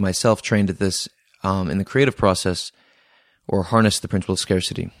have myself trained at this in the creative process, or harness the principle of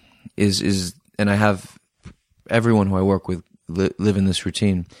scarcity, is and I have everyone who I work with live in this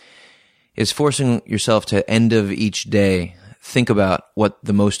routine, is forcing yourself to end of each day think about what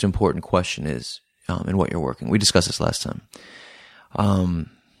the most important question is in what you're working. We discussed this last time.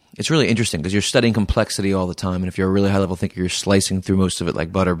 It's really interesting because you're studying complexity all the time. And if you're a really high level thinker, you're slicing through most of it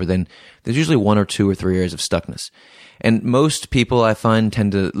like butter, but then there's usually 1 or 2 or 3 areas of stuckness. And most people I find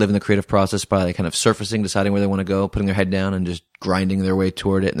tend to live in the creative process by like kind of surfacing, deciding where they want to go, putting their head down and just grinding their way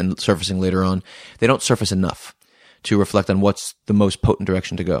toward it and then surfacing later on. They don't surface enough to reflect on what's the most potent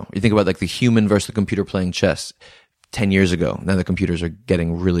direction to go. You think about like the human versus the computer playing chess 10 years ago. Now the computers are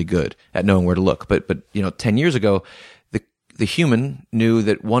getting really good at knowing where to look. But 10 years ago, the human knew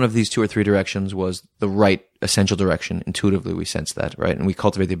that one of these 2 or 3 directions was the right essential direction. Intuitively, we sense that, right? And we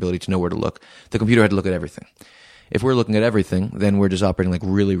cultivate the ability to know where to look. The computer had to look at everything. If we're looking at everything, then we're just operating like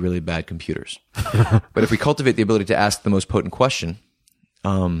really, really bad computers. But if we cultivate the ability to ask the most potent question,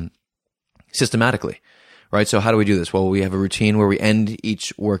 systematically, right? So how do we do this? Well, we have a routine where we end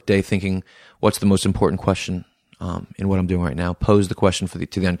each workday thinking, what's the most important question in what I'm doing right now? Pose the question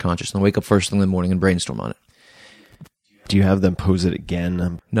to the unconscious, and then wake up first thing in the morning and brainstorm on it. Do you have them pose it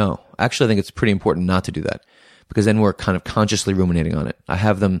again? No. Actually, I think it's pretty important not to do that, because then we're kind of consciously ruminating on it. I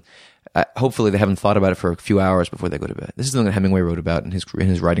have them, hopefully they haven't thought about it for a few hours before they go to bed. This is something that Hemingway wrote about in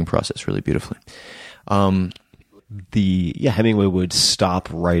his writing process really beautifully. Hemingway would stop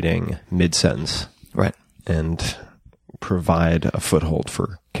writing mid-sentence. Right. And provide a foothold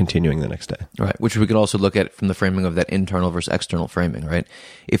for continuing the next day. Right. Which we could also look at from the framing of that internal versus external framing, right?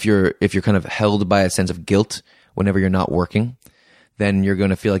 If you're kind of held by a sense of guilt whenever you're not working, then you're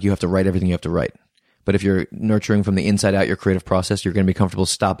going to feel like you have to write everything you have to write. But if you're nurturing from the inside out your creative process, you're going to be comfortable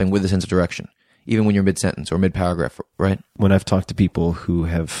stopping with a sense of direction, even when you're mid-sentence or mid-paragraph, right? When I've talked to people who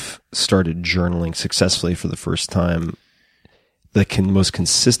have started journaling successfully for the first time, the most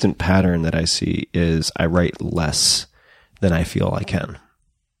consistent pattern that I see is I write less than I feel I can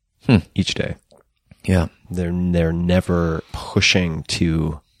each day. Yeah. They're never pushing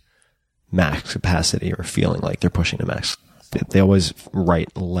to max capacity or feeling like they're pushing to max. They always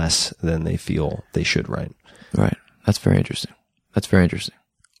write less than they feel they should write. Right. That's very interesting.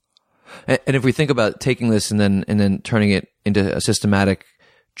 And if we think about taking this and then turning it into a systematic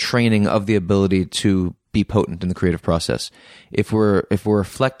training of the ability to be potent in the creative process, if we're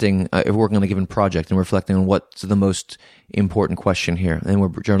reflecting, if we're working on a given project and we're reflecting on what's the most important question here, and we're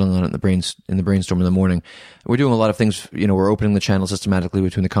journaling on it in the brainstorm in the morning, we're doing a lot of things. We're opening the channel systematically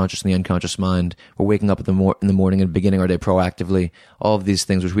between the conscious and the unconscious mind. We're waking up in the morning and beginning our day proactively. All of these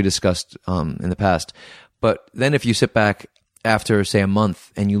things, which we discussed in the past. But then, if you sit back after, say, a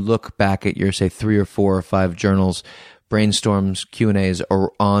month and you look back at your, say, 3 or 4 or 5 journals, brainstorms, Q&As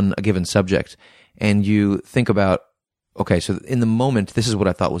on a given subject, and you think about, okay, so in the moment, this is what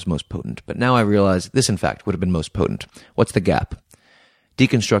I thought was most potent, but now I realize this, in fact, would have been most potent. What's the gap?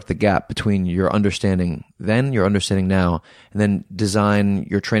 Deconstruct the gap between your understanding then, your understanding now, and then design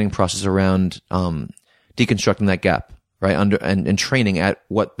your training process around deconstructing that gap, right? And training at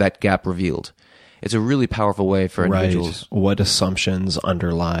what that gap revealed. It's a really powerful way for individuals. Right. What assumptions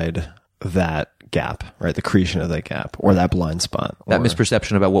underlied that gap, right? The creation of that gap or that blind spot. That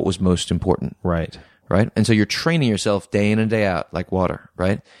misperception about what was most important. Right. Right? And so you're training yourself day in and day out, like water,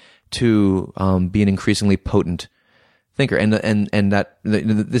 right? To be an increasingly potent thinker. And that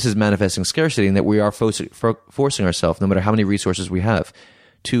this is manifesting scarcity, and that we are forcing ourselves, no matter how many resources we have,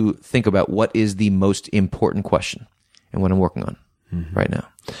 to think about what is the most important question and what I'm working on right now.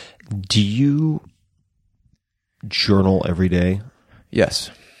 Do you journal every day?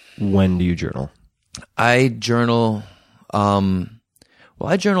 Yes. When do you journal? I journal,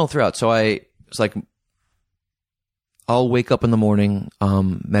 I journal throughout. So it's like, I'll wake up in the morning,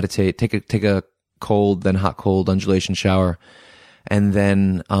 meditate, take a cold, then hot, cold undulation shower, and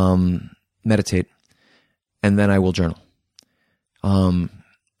then, meditate. And then I will journal.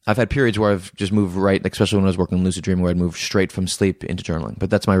 I've had periods where I've just moved right, especially when I was working on lucid dreaming, where I'd move straight from sleep into journaling. But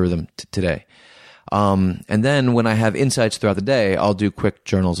that's my rhythm today. And then when I have insights throughout the day, I'll do quick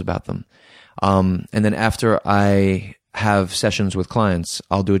journals about them. And then after I have sessions with clients,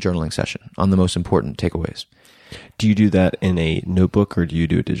 I'll do a journaling session on the most important takeaways. Do you do that in a notebook or do you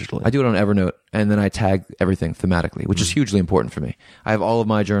do it digitally? I do it on Evernote, and then I tag everything thematically, which is hugely important for me. I have all of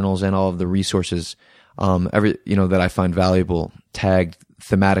my journals and all of the resources, that I find valuable, tagged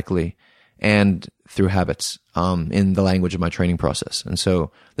thematically and through habits, in the language of my training process. And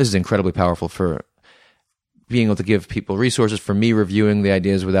so this is incredibly powerful for being able to give people resources, for me reviewing the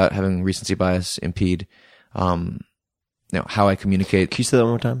ideas without having recency bias impede, how I communicate. Can you say that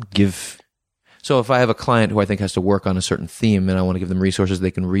one more time? So if I have a client who I think has to work on a certain theme and I want to give them resources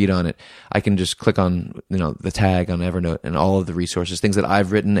they can read on it, I can just click on, the tag on Evernote, and all of the resources, things that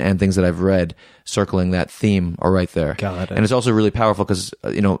I've written and things that I've read circling that theme are right there. Got it. And it's also really powerful because,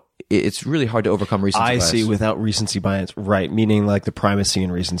 it's really hard to overcome recency bias. I see, without recency bias, right, meaning like the primacy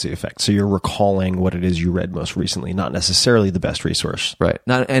and recency effect. So you're recalling what it is you read most recently, not necessarily the best resource. Right.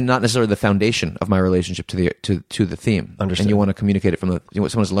 Not necessarily the foundation of my relationship to the theme. Understood. And you want to communicate it from someone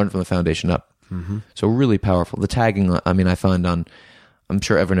has learned from the foundation up. Mm-hmm. So really powerful. The tagging, I find on I'm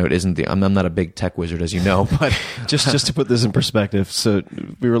sure Evernote isn't I'm not a big tech wizard, as you know, but just to put this in perspective, so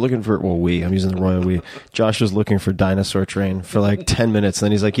we were looking for, I'm using the royal we. Josh was looking for Dinosaur Train for like 10 minutes, and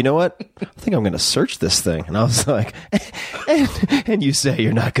then he's like, you know what? I think I'm going to search this thing. And I was like, and you say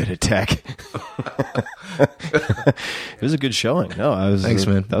you're not good at tech. It was a good showing. No, Thanks,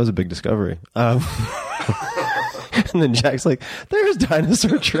 man. That was a big discovery. And then Jack's like, there's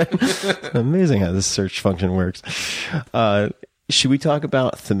Dinosaur Train. Amazing how this search function works. Should we talk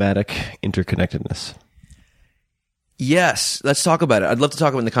about thematic interconnectedness? Yes, let's talk about it. I'd love to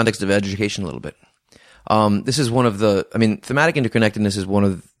talk about it in the context of education a little bit. This is one of thematic interconnectedness is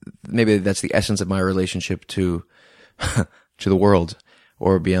maybe that's the essence of my relationship to the world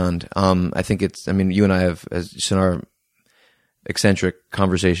or beyond. I think you and I have, just in our eccentric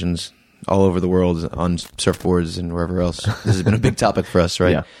conversations all over the world on surfboards and wherever else, this has been a big topic for us,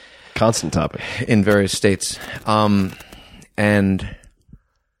 right? Yeah, constant topic. In various states. And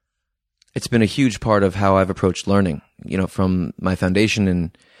it's been a huge part of how I've approached learning, from my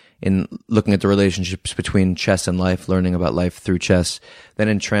foundation in looking at the relationships between chess and life, learning about life through chess, then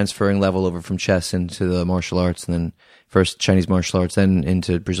in transferring level over from chess into the martial arts, and then first Chinese martial arts, then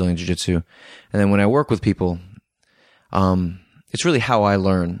into Brazilian jiu-jitsu. And then when I work with people, it's really how I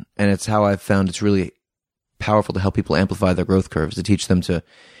learn, and it's how I've found it's really powerful to help people amplify their growth curves, to teach them to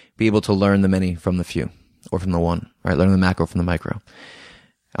be able to learn the many from the few. Or from the one, right? Learn the macro from the micro.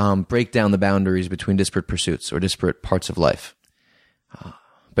 Break down the boundaries between disparate pursuits or disparate parts of life.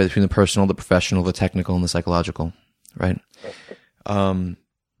 Between the personal, the professional, the technical, and the psychological, right? And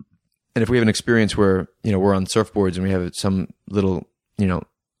if we have an experience where, we're on surfboards and we have some little,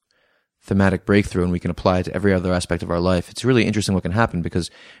 thematic breakthrough and we can apply it to every other aspect of our life, it's really interesting what can happen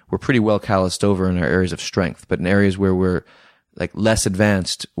because we're pretty well calloused over in our areas of strength, but in areas where we're like less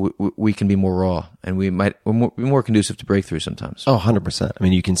advanced, we can be more raw, and we're more conducive to breakthrough sometimes. Oh, 100%. I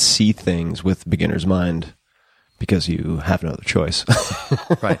mean, you can see things with beginner's mind because you have no other choice.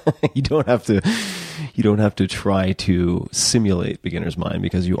 Right. You don't have to try to simulate beginner's mind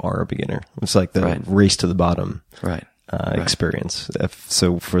because you are a beginner. It's like the race to the bottom. Right. Experience.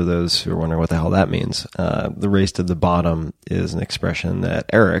 So for those who are wondering what the hell that means, the race to the bottom is an expression that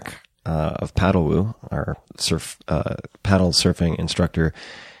Eric of Paddlewoo, our paddle surfing instructor,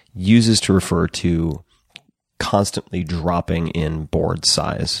 uses to refer to constantly dropping in board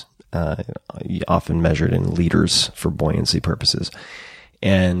size, often measured in liters for buoyancy purposes.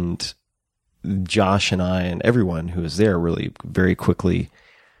 And Josh and I and everyone who was there really very quickly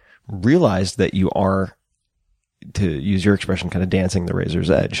realized that you are, to use your expression, kind of dancing the razor's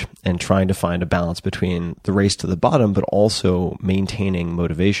edge and trying to find a balance between the race to the bottom, but also maintaining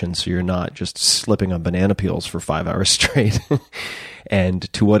motivation so you're not just slipping on banana peels for 5 hours straight.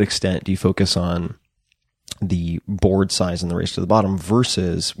 And to what extent do you focus on the board size in the race to the bottom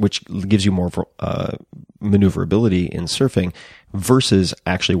versus, which gives you more maneuverability in surfing, versus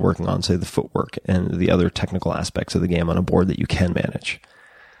actually working on, say, the footwork and the other technical aspects of the game on a board that you can manage.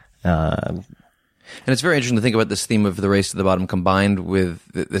 And it's very interesting to think about this theme of the race to the bottom combined with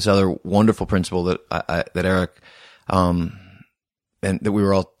this other wonderful principle that that Eric, and that we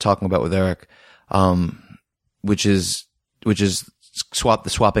were all talking about with Eric, which is the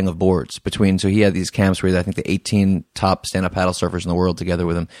swapping of boards between. So he had these camps where I think the 18 top stand-up paddle surfers in the world together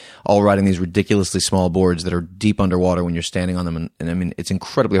with him, all riding these ridiculously small boards that are deep underwater when you're standing on them. And I mean, it's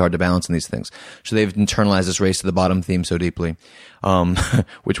incredibly hard to balance in these things. So they've internalized this race to the bottom theme so deeply,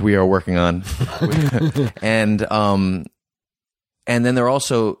 which we are working on. And then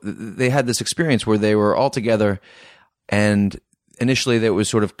they had this experience where they were all together, and initially it was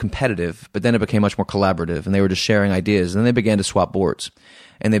sort of competitive, but then it became much more collaborative, and they were just sharing ideas. And then they began to swap boards,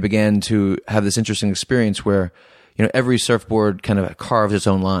 and they began to have this interesting experience where, every surfboard kind of carves its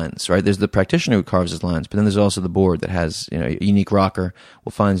own lines, right? There's the practitioner who carves his lines, but then there's also the board that has, a unique rocker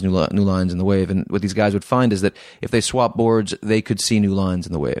will find new lines in the wave. And what these guys would find is that if they swap boards, they could see new lines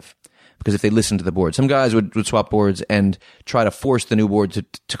in the wave. Because if they listened to the board, some guys would swap boards and try to force the new board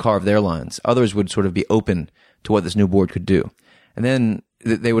to carve their lines. Others would sort of be open to what this new board could do. And then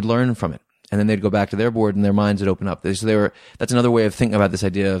they would learn from it. And then they'd go back to their board and their minds would open up. So that's another way of thinking about this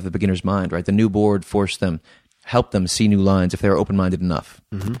idea of the beginner's mind, right? The new board helped them see new lines if they were open-minded enough,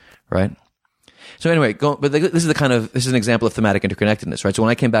 right? So anyway, this is an example of thematic interconnectedness, right? So when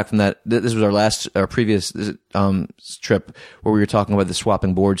I came back from that, this was our previous trip where we were talking about the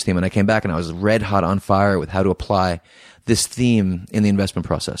swapping boards theme, and I came back and I was red hot on fire with how to apply this theme in the investment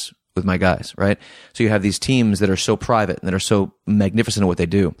process with my guys, right? So you have these teams that are so private and that are so magnificent at what they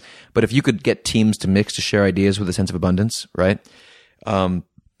do. But if you could get teams to mix, to share ideas with a sense of abundance, right?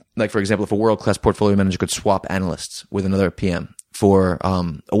 Like, for example, if a world-class portfolio manager could swap analysts with another PM for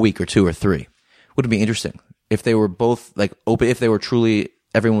a week or 2 or 3. Wouldn't it be interesting if they were both like open? If they were truly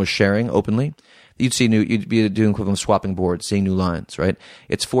everyone was sharing openly, you'd be doing equivalent of swapping boards, seeing new lines, right?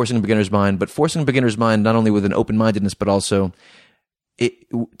 It's forcing a beginner's mind, but forcing a beginner's mind not only with an open-mindedness, but also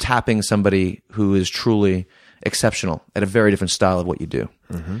tapping somebody who is truly exceptional at a very different style of what you do,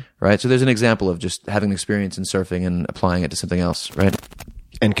 right? So there's an example of just having experience in surfing and applying it to something else, right?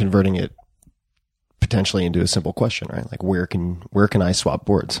 And converting it potentially into a simple question, right? Like where can I swap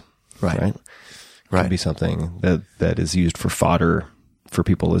boards? Right. Could be something that is used for fodder for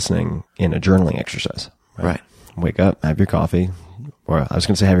people listening in a journaling exercise. Right. Wake up, have your coffee. Or I was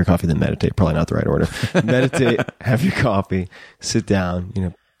going to say have your coffee, then meditate. Probably not the right order. Meditate, have your coffee, sit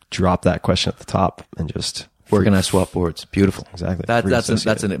down, drop that question at the top and just... Where can I swap boards? Beautiful. Exactly.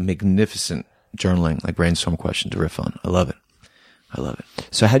 That's a magnificent journaling, like brainstorm question to riff on. I love it.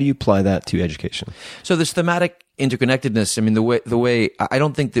 So how do you apply that to education? So this thematic interconnectedness, I mean, the way I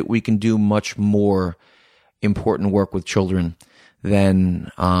don't think that we can do much more important work with children than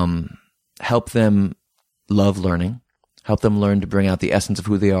help them love learning, help them learn to bring out the essence of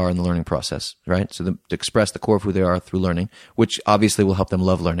who they are in the learning process, right? So to express the core of who they are through learning, which obviously will help them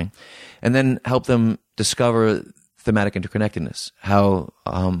love learning, and then help them discover thematic interconnectedness, how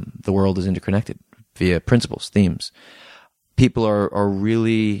the world is interconnected via principles, themes. People are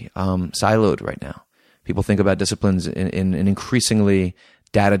really siloed right now. People think about disciplines in an increasingly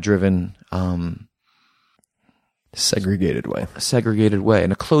data-driven, segregated way,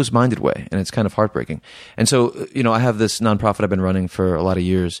 in a closed-minded way, and it's kind of heartbreaking. And so, I have this nonprofit I've been running for a lot of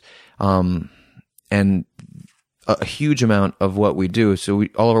years, and a huge amount of what we do. So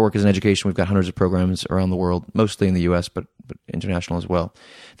all of our work is in education. We've got hundreds of programs around the world, mostly in the U.S., but international as well.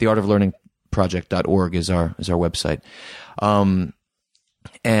 theartoflearningproject.org is our website.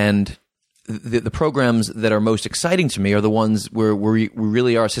 And the programs that are most exciting to me are the ones where we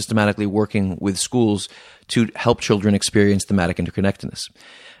really are systematically working with schools to help children experience thematic interconnectedness.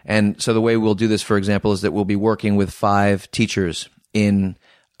 And so the way we'll do this, for example, is that we'll be working with 5 teachers in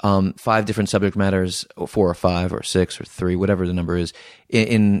 5 different subject matters, 4 or 5 or 6 or 3, whatever the number is,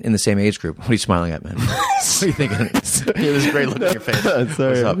 in the same age group. What are you smiling at, man? What are you thinking? You have this great look on your face.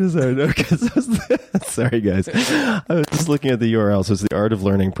 Sorry. No, sorry, guys. I was just looking at the URL. So it's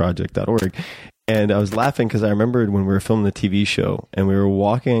theartoflearningproject.org. And I was laughing because I remembered when we were filming the TV show and we were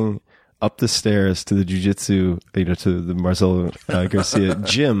walking up the stairs to the jiu-jitsu, to the Marcelo Garcia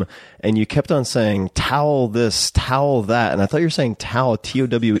gym, and you kept on saying, towel this, towel that. And I thought you were saying towel, Towel.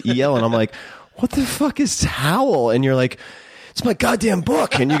 And I'm like, what the fuck is towel? And you're like, it's my goddamn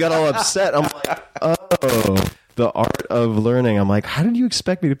book. And you got all upset. I'm like, oh, the art of learning. I'm like, how did you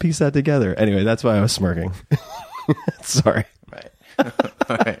expect me to piece that together? Anyway, that's why I was smirking. Sorry. Right.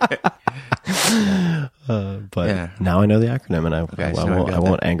 But yeah. Now I know the acronym, and I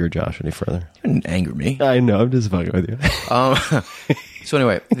won't anger Josh any further. You didn't anger me. I know. I'm just fucking with you. So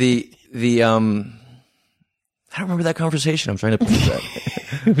anyway, the I don't remember that conversation. I'm trying to put that.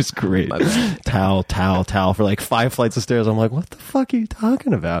 It was great. Towel for like 5 flights of stairs. I'm like, what the fuck are you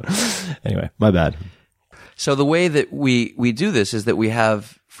talking about? Anyway, my bad. So the way that we do this is that we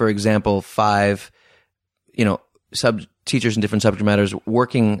have, for example, 5, teachers in different subject matters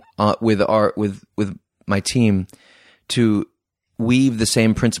working with my team to weave the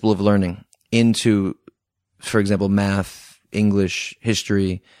same principle of learning into, for example, math, English,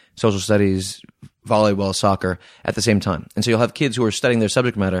 history, social studies, volleyball, soccer at the same time. And so you'll have kids who are studying their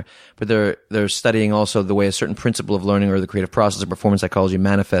subject matter, but they're studying also the way a certain principle of learning or the creative process of performance psychology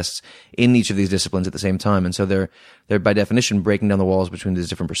manifests in each of these disciplines at the same time. And so they're by definition breaking down the walls between these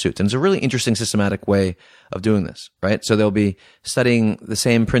different pursuits. And it's a really interesting systematic way of doing this, right? So they'll be studying the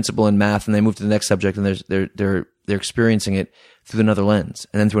same principle in math and they move to the next subject and they're experiencing it through another lens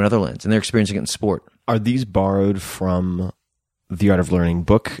and then through another lens, and they're experiencing it in sport. Are these borrowed from the Art of Learning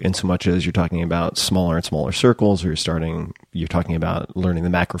book in so much as you're talking about smaller and smaller circles, or you're talking about learning the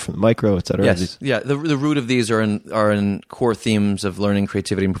macro from the micro, et cetera? Yes. Yeah. The root of these are in core themes of learning,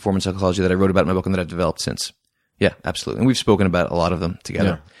 creativity, and performance psychology that I wrote about in my book and that I've developed since. Yeah, absolutely. And we've spoken about a lot of them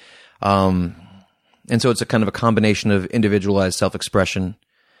together. Yeah. And so it's a kind of a combination of individualized self-expression.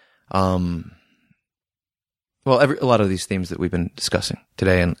 A lot of these themes that we've been discussing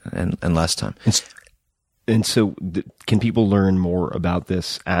today and last time. And so can people learn more about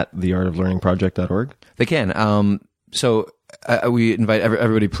this at theartoflearningproject.org? They can. We invite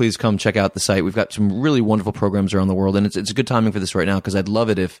everybody, please come check out the site. We've got some really wonderful programs around the world, and it's a good timing for this right now because I'd love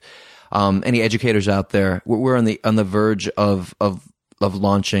it if any educators out there, we're on the verge of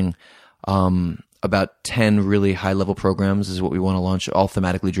launching about 10 really high level programs is what we want to launch, all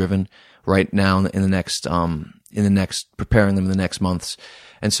thematically driven right now in the next preparing them in the next months.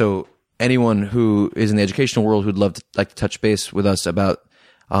 And so anyone who is in the educational world who'd like to touch base with us about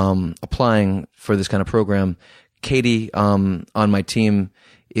applying for this kind of program, Katie on my team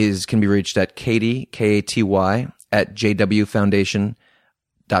can be reached at Katie, Katy, at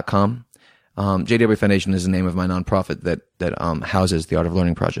jwfoundation.com. JW Foundation is the name of my nonprofit that houses the Art of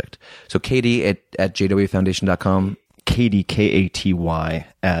Learning Project. So Katie at jwfoundation.com. Katie, Katy,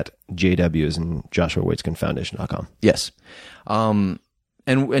 at JW as in Joshua Waitzkin Foundation.com. Yes. And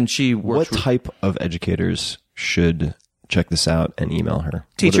she works. What type of educators should check this out and email her?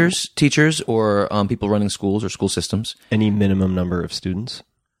 Teachers or people running schools or school systems. Any minimum number of students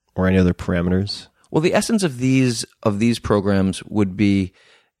or any other parameters? Well, the essence of these programs would be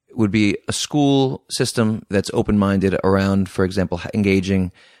a school system that's open-minded around, for example,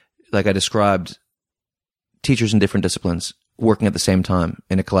 engaging, like I described, teachers in different disciplines working at the same time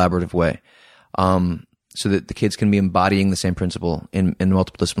in a collaborative way, so that the kids can be embodying the same principle in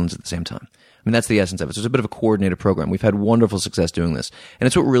multiple disciplines at the same time. I mean, that's the essence of it. So it's a bit of a coordinated program. We've had wonderful success doing this. And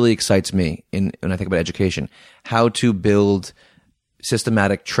it's what really excites me when I think about education, how to build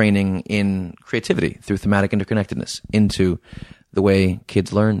systematic training in creativity through thematic interconnectedness into the way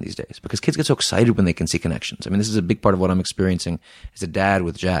kids learn these days. Because kids get so excited when they can see connections. I mean, this is a big part of what I'm experiencing as a dad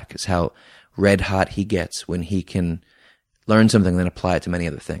with Jack, is how red hot he gets when he can learn something and then apply it to many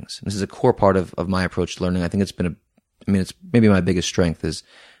other things. And this is a core part of my approach to learning. I think it's maybe my biggest strength is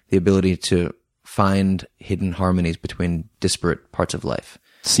the ability to find hidden harmonies between disparate parts of life.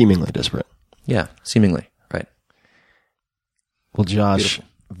 Seemingly disparate. Yeah, seemingly, right. Well, Josh,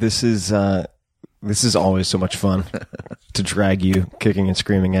 Beautiful. This is always so much fun to drag you kicking and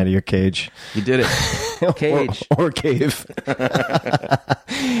screaming out of your cage. You did it. Cage. or cave.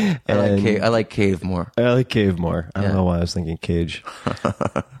 I like cave more. I like cave more. I don't know why I was thinking cage.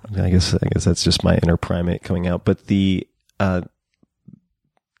 I guess that's just my inner primate coming out. But the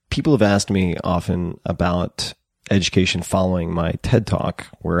people have asked me often about education following my TED Talk,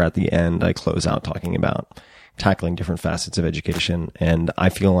 where at the end I close out talking about tackling different facets of education. And I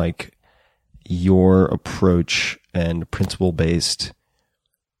feel like your approach and principle-based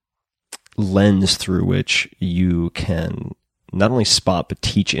lens through which you can not only spot but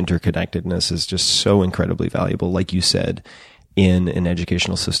teach interconnectedness is just so incredibly valuable. Like you said, in an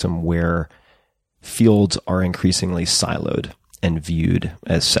educational system where fields are increasingly siloed and viewed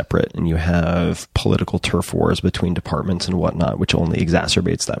as separate, and you have political turf wars between departments and whatnot, which only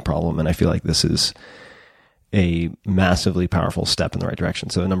exacerbates that problem. And I feel like this is a massively powerful step in the right direction.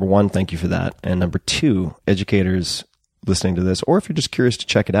 So number one, thank you for that. And number two, educators listening to this, or if you're just curious to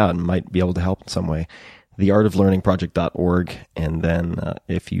check it out and might be able to help in some way, theartoflearningproject.org. And then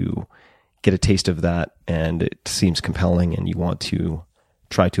if you get a taste of that and it seems compelling and you want to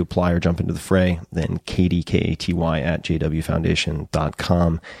try to apply or jump into the fray, then Katy, Katy, at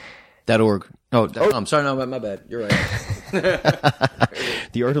jwfoundation.com. .org. Oh, I'm sorry. No, my bad. You're right.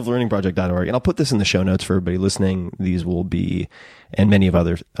 theartoflearningproject.org. And I'll put this in the show notes for everybody listening. These will be, and many of the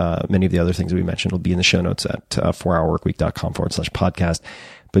other things that we mentioned will be in the show notes at 4hourworkweek.com/podcast.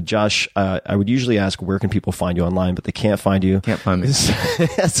 But Josh, I would usually ask, where can people find you online, but they can't find you. Can't find me.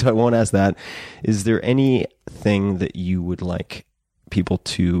 So I won't ask that. Is there anything that you would like people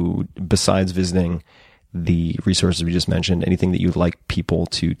to, besides visiting the resources we just mentioned, anything that you'd like people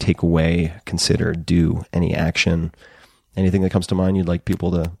to take away, consider, do, any action, anything that comes to mind you'd like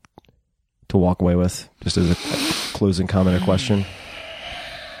people to walk away with, just as a closing comment or question?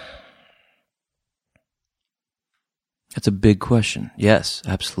 That's a big question. Yes,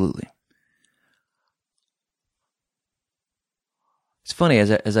 absolutely. It's funny,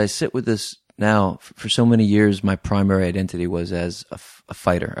 as I sit with this now, for so many years, my primary identity was as a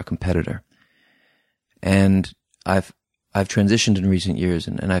fighter, a competitor. And I've transitioned in recent years,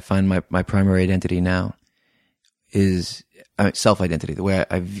 and I find my primary identity now is self-identity. The way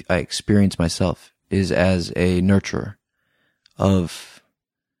I experience myself is as a nurturer of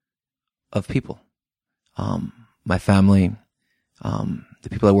people, my family, the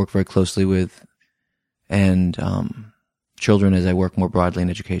people I work very closely with, and children as I work more broadly in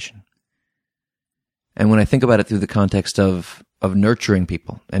education. And when I think about it through the context of nurturing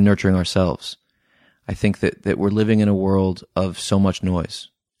people and nurturing ourselves, I think that we're living in a world of so much noise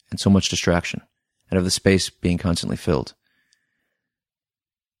and so much distraction, and of the space being constantly filled,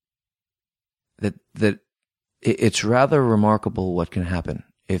 that it's rather remarkable what can happen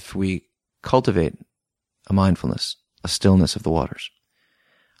if we cultivate a mindfulness, a stillness of the waters,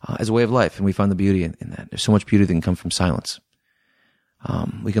 as a way of life. And we find the beauty in that. There's so much beauty that can come from silence.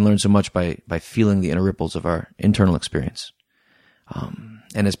 We can learn so much by feeling the inner ripples of our internal experience.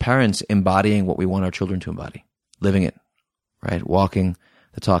 And as parents, embodying what we want our children to embody. living it, right? Walking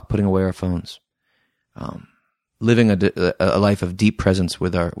the talk, putting away our phones, living a life of deep presence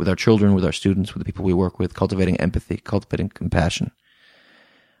with our children, with our students, with the people we work with, cultivating empathy, cultivating compassion.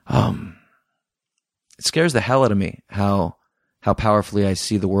 It scares the hell out of me how powerfully I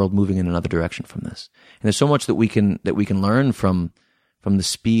see the world moving in another direction from this. And there's so much that we can learn from the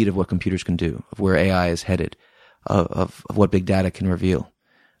speed of what computers can do, of where AI is headed, of what big data can reveal.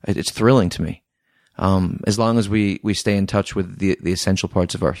 It's thrilling to me. As long as we stay in touch with the essential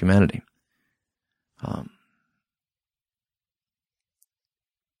parts of our humanity.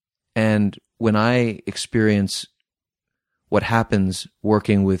 And when I experience what happens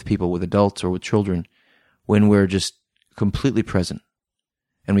working with people, with adults or with children, when we're just completely present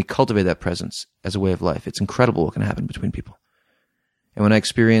and we cultivate that presence as a way of life, it's incredible what can happen between people. And when I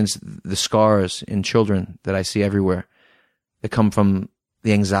experience the scars in children that I see everywhere that come from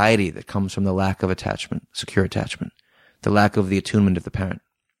the anxiety that comes from the lack of attachment, secure attachment, the lack of the attunement of the parent,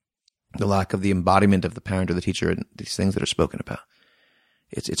 the lack of the embodiment of the parent or the teacher, and these things that are spoken about,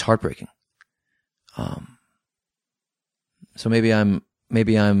 it's heartbreaking. So maybe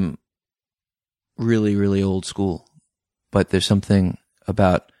I'm really, really old school, but there's something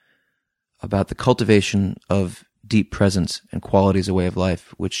about the cultivation of deep presence and quality as a way of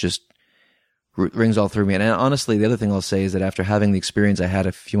life, which just rings all through me. And honestly, the other thing I'll say is that after having the experience I had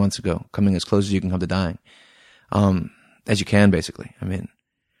a few months ago, coming as close as you can come to dying, as you can, basically. I mean,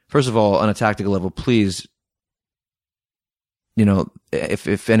 first of all, on a tactical level, please,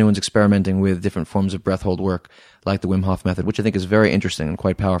 if anyone's experimenting with different forms of breath hold work, like the Wim Hof method, which I think is very interesting and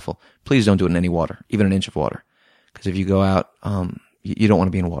quite powerful, please don't do it in any water, even an inch of water. Because if you go out, you don't want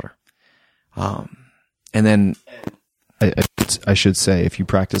to be in water. And then I should say, if you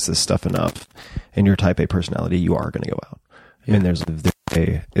practice this stuff enough and you're type A personality, you are going to go out. Yeah. I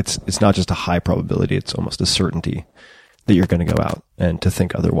mean, it's not just a high probability, it's almost a certainty that you're going to go out. And to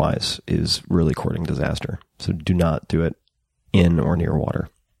think otherwise is really courting disaster. So do not do it in or near water.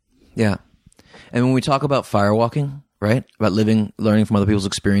 Yeah. And when we talk about firewalking, right? About learning from other people's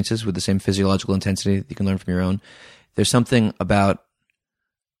experiences with the same physiological intensity that you can learn from your own. There's something about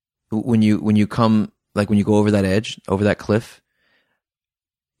when you go over that edge, over that cliff,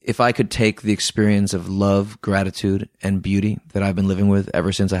 if I could take the experience of love, gratitude, and beauty that I've been living with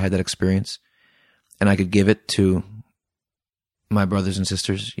ever since I had that experience, and I could give it to my brothers and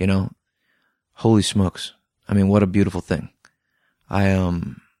sisters, holy smokes. I mean, what a beautiful thing.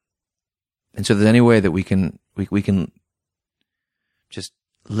 And so there's any way that we can just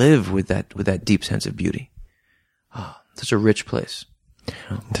live with that deep sense of beauty. Oh, such a rich place.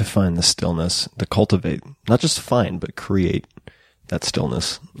 To find the stillness, to cultivate, not just find, but create that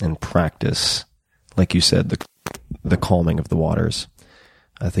stillness and practice, like you said, the calming of the waters,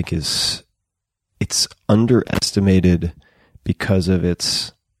 I think it's underestimated because of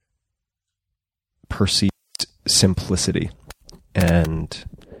its perceived simplicity. And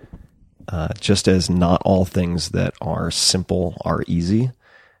just as not all things that are simple are easy,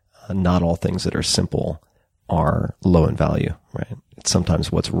 not all things that are simple are low in value, right? It's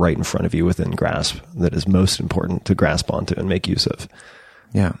sometimes what's right in front of you within grasp that is most important to grasp onto and make use of.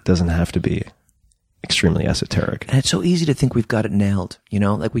 Yeah. It doesn't have to be extremely esoteric. And it's so easy to think we've got it nailed,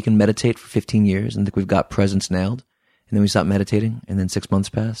 like we can meditate for 15 years and think we've got presence nailed. And then we stop meditating and then 6 months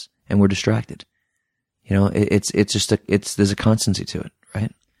pass and we're distracted. There's a constancy to it,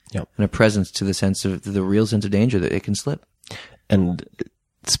 right? Yep. And a presence to the real sense of danger that it can slip. And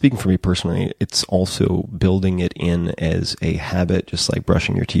speaking for me personally, it's also building it in as a habit, just like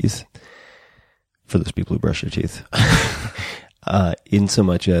brushing your teeth. For those people who brush their teeth, in so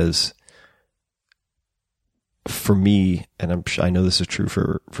much as, for me, and I know this is true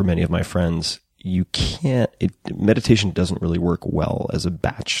for many of my friends, meditation doesn't really work well as a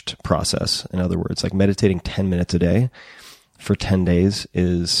batched process. In other words, like meditating 10 minutes a day for 10 days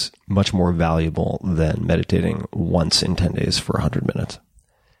is much more valuable than meditating once in 10 days for 100 minutes.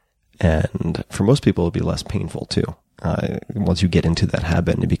 And for most people, it'll be less painful too. Once you get into that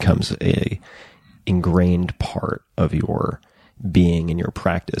habit and it becomes a ingrained part of your being and your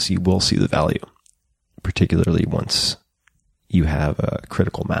practice, you will see the value, particularly once you have a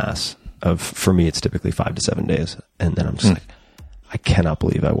critical mass of, for me, it's typically 5 to 7 days. And then I'm just like, I cannot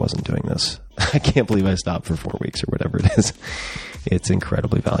believe I wasn't doing this. I can't believe I stopped for 4 weeks or whatever it is. It's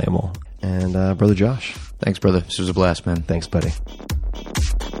incredibly valuable. And Brother Josh. Thanks, brother. This was a blast, man. Thanks, buddy.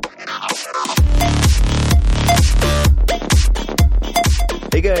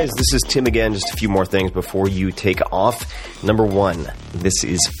 Hey guys, this is Tim again. Just a few more things before you take off. Number one, this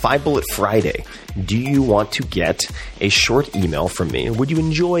is 5 Bullet Friday. do you want to get a short email from me? Would you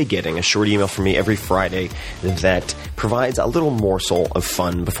enjoy getting a short email from me every Friday that provides a little morsel of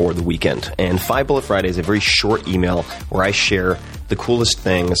fun before the weekend? And 5 Bullet Friday is a very short email where I share the coolest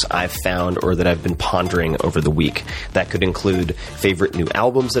things I've found or that I've been pondering over the week. That could include favorite new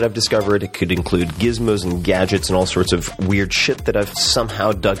albums that I've discovered. It could include gizmos and gadgets and all sorts of weird shit that I've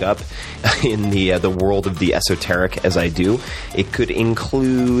somehow dug up in the world of the esoteric as I do. It could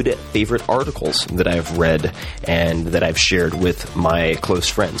include favorite articles that I've read and that I've shared with my close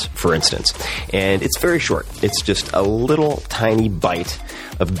friends, for instance. And it's very short. It's just a little tiny bite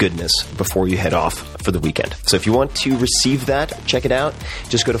of goodness before you head off for the weekend. So if you want to receive that, check it out.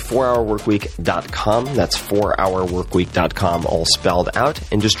 Just go to 4hourworkweek.com. That's 4hourworkweek.com, all spelled out,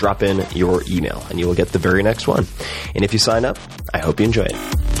 and just drop in your email, and you will get the very next one. And if you sign up, I hope you enjoy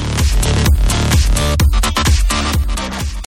it.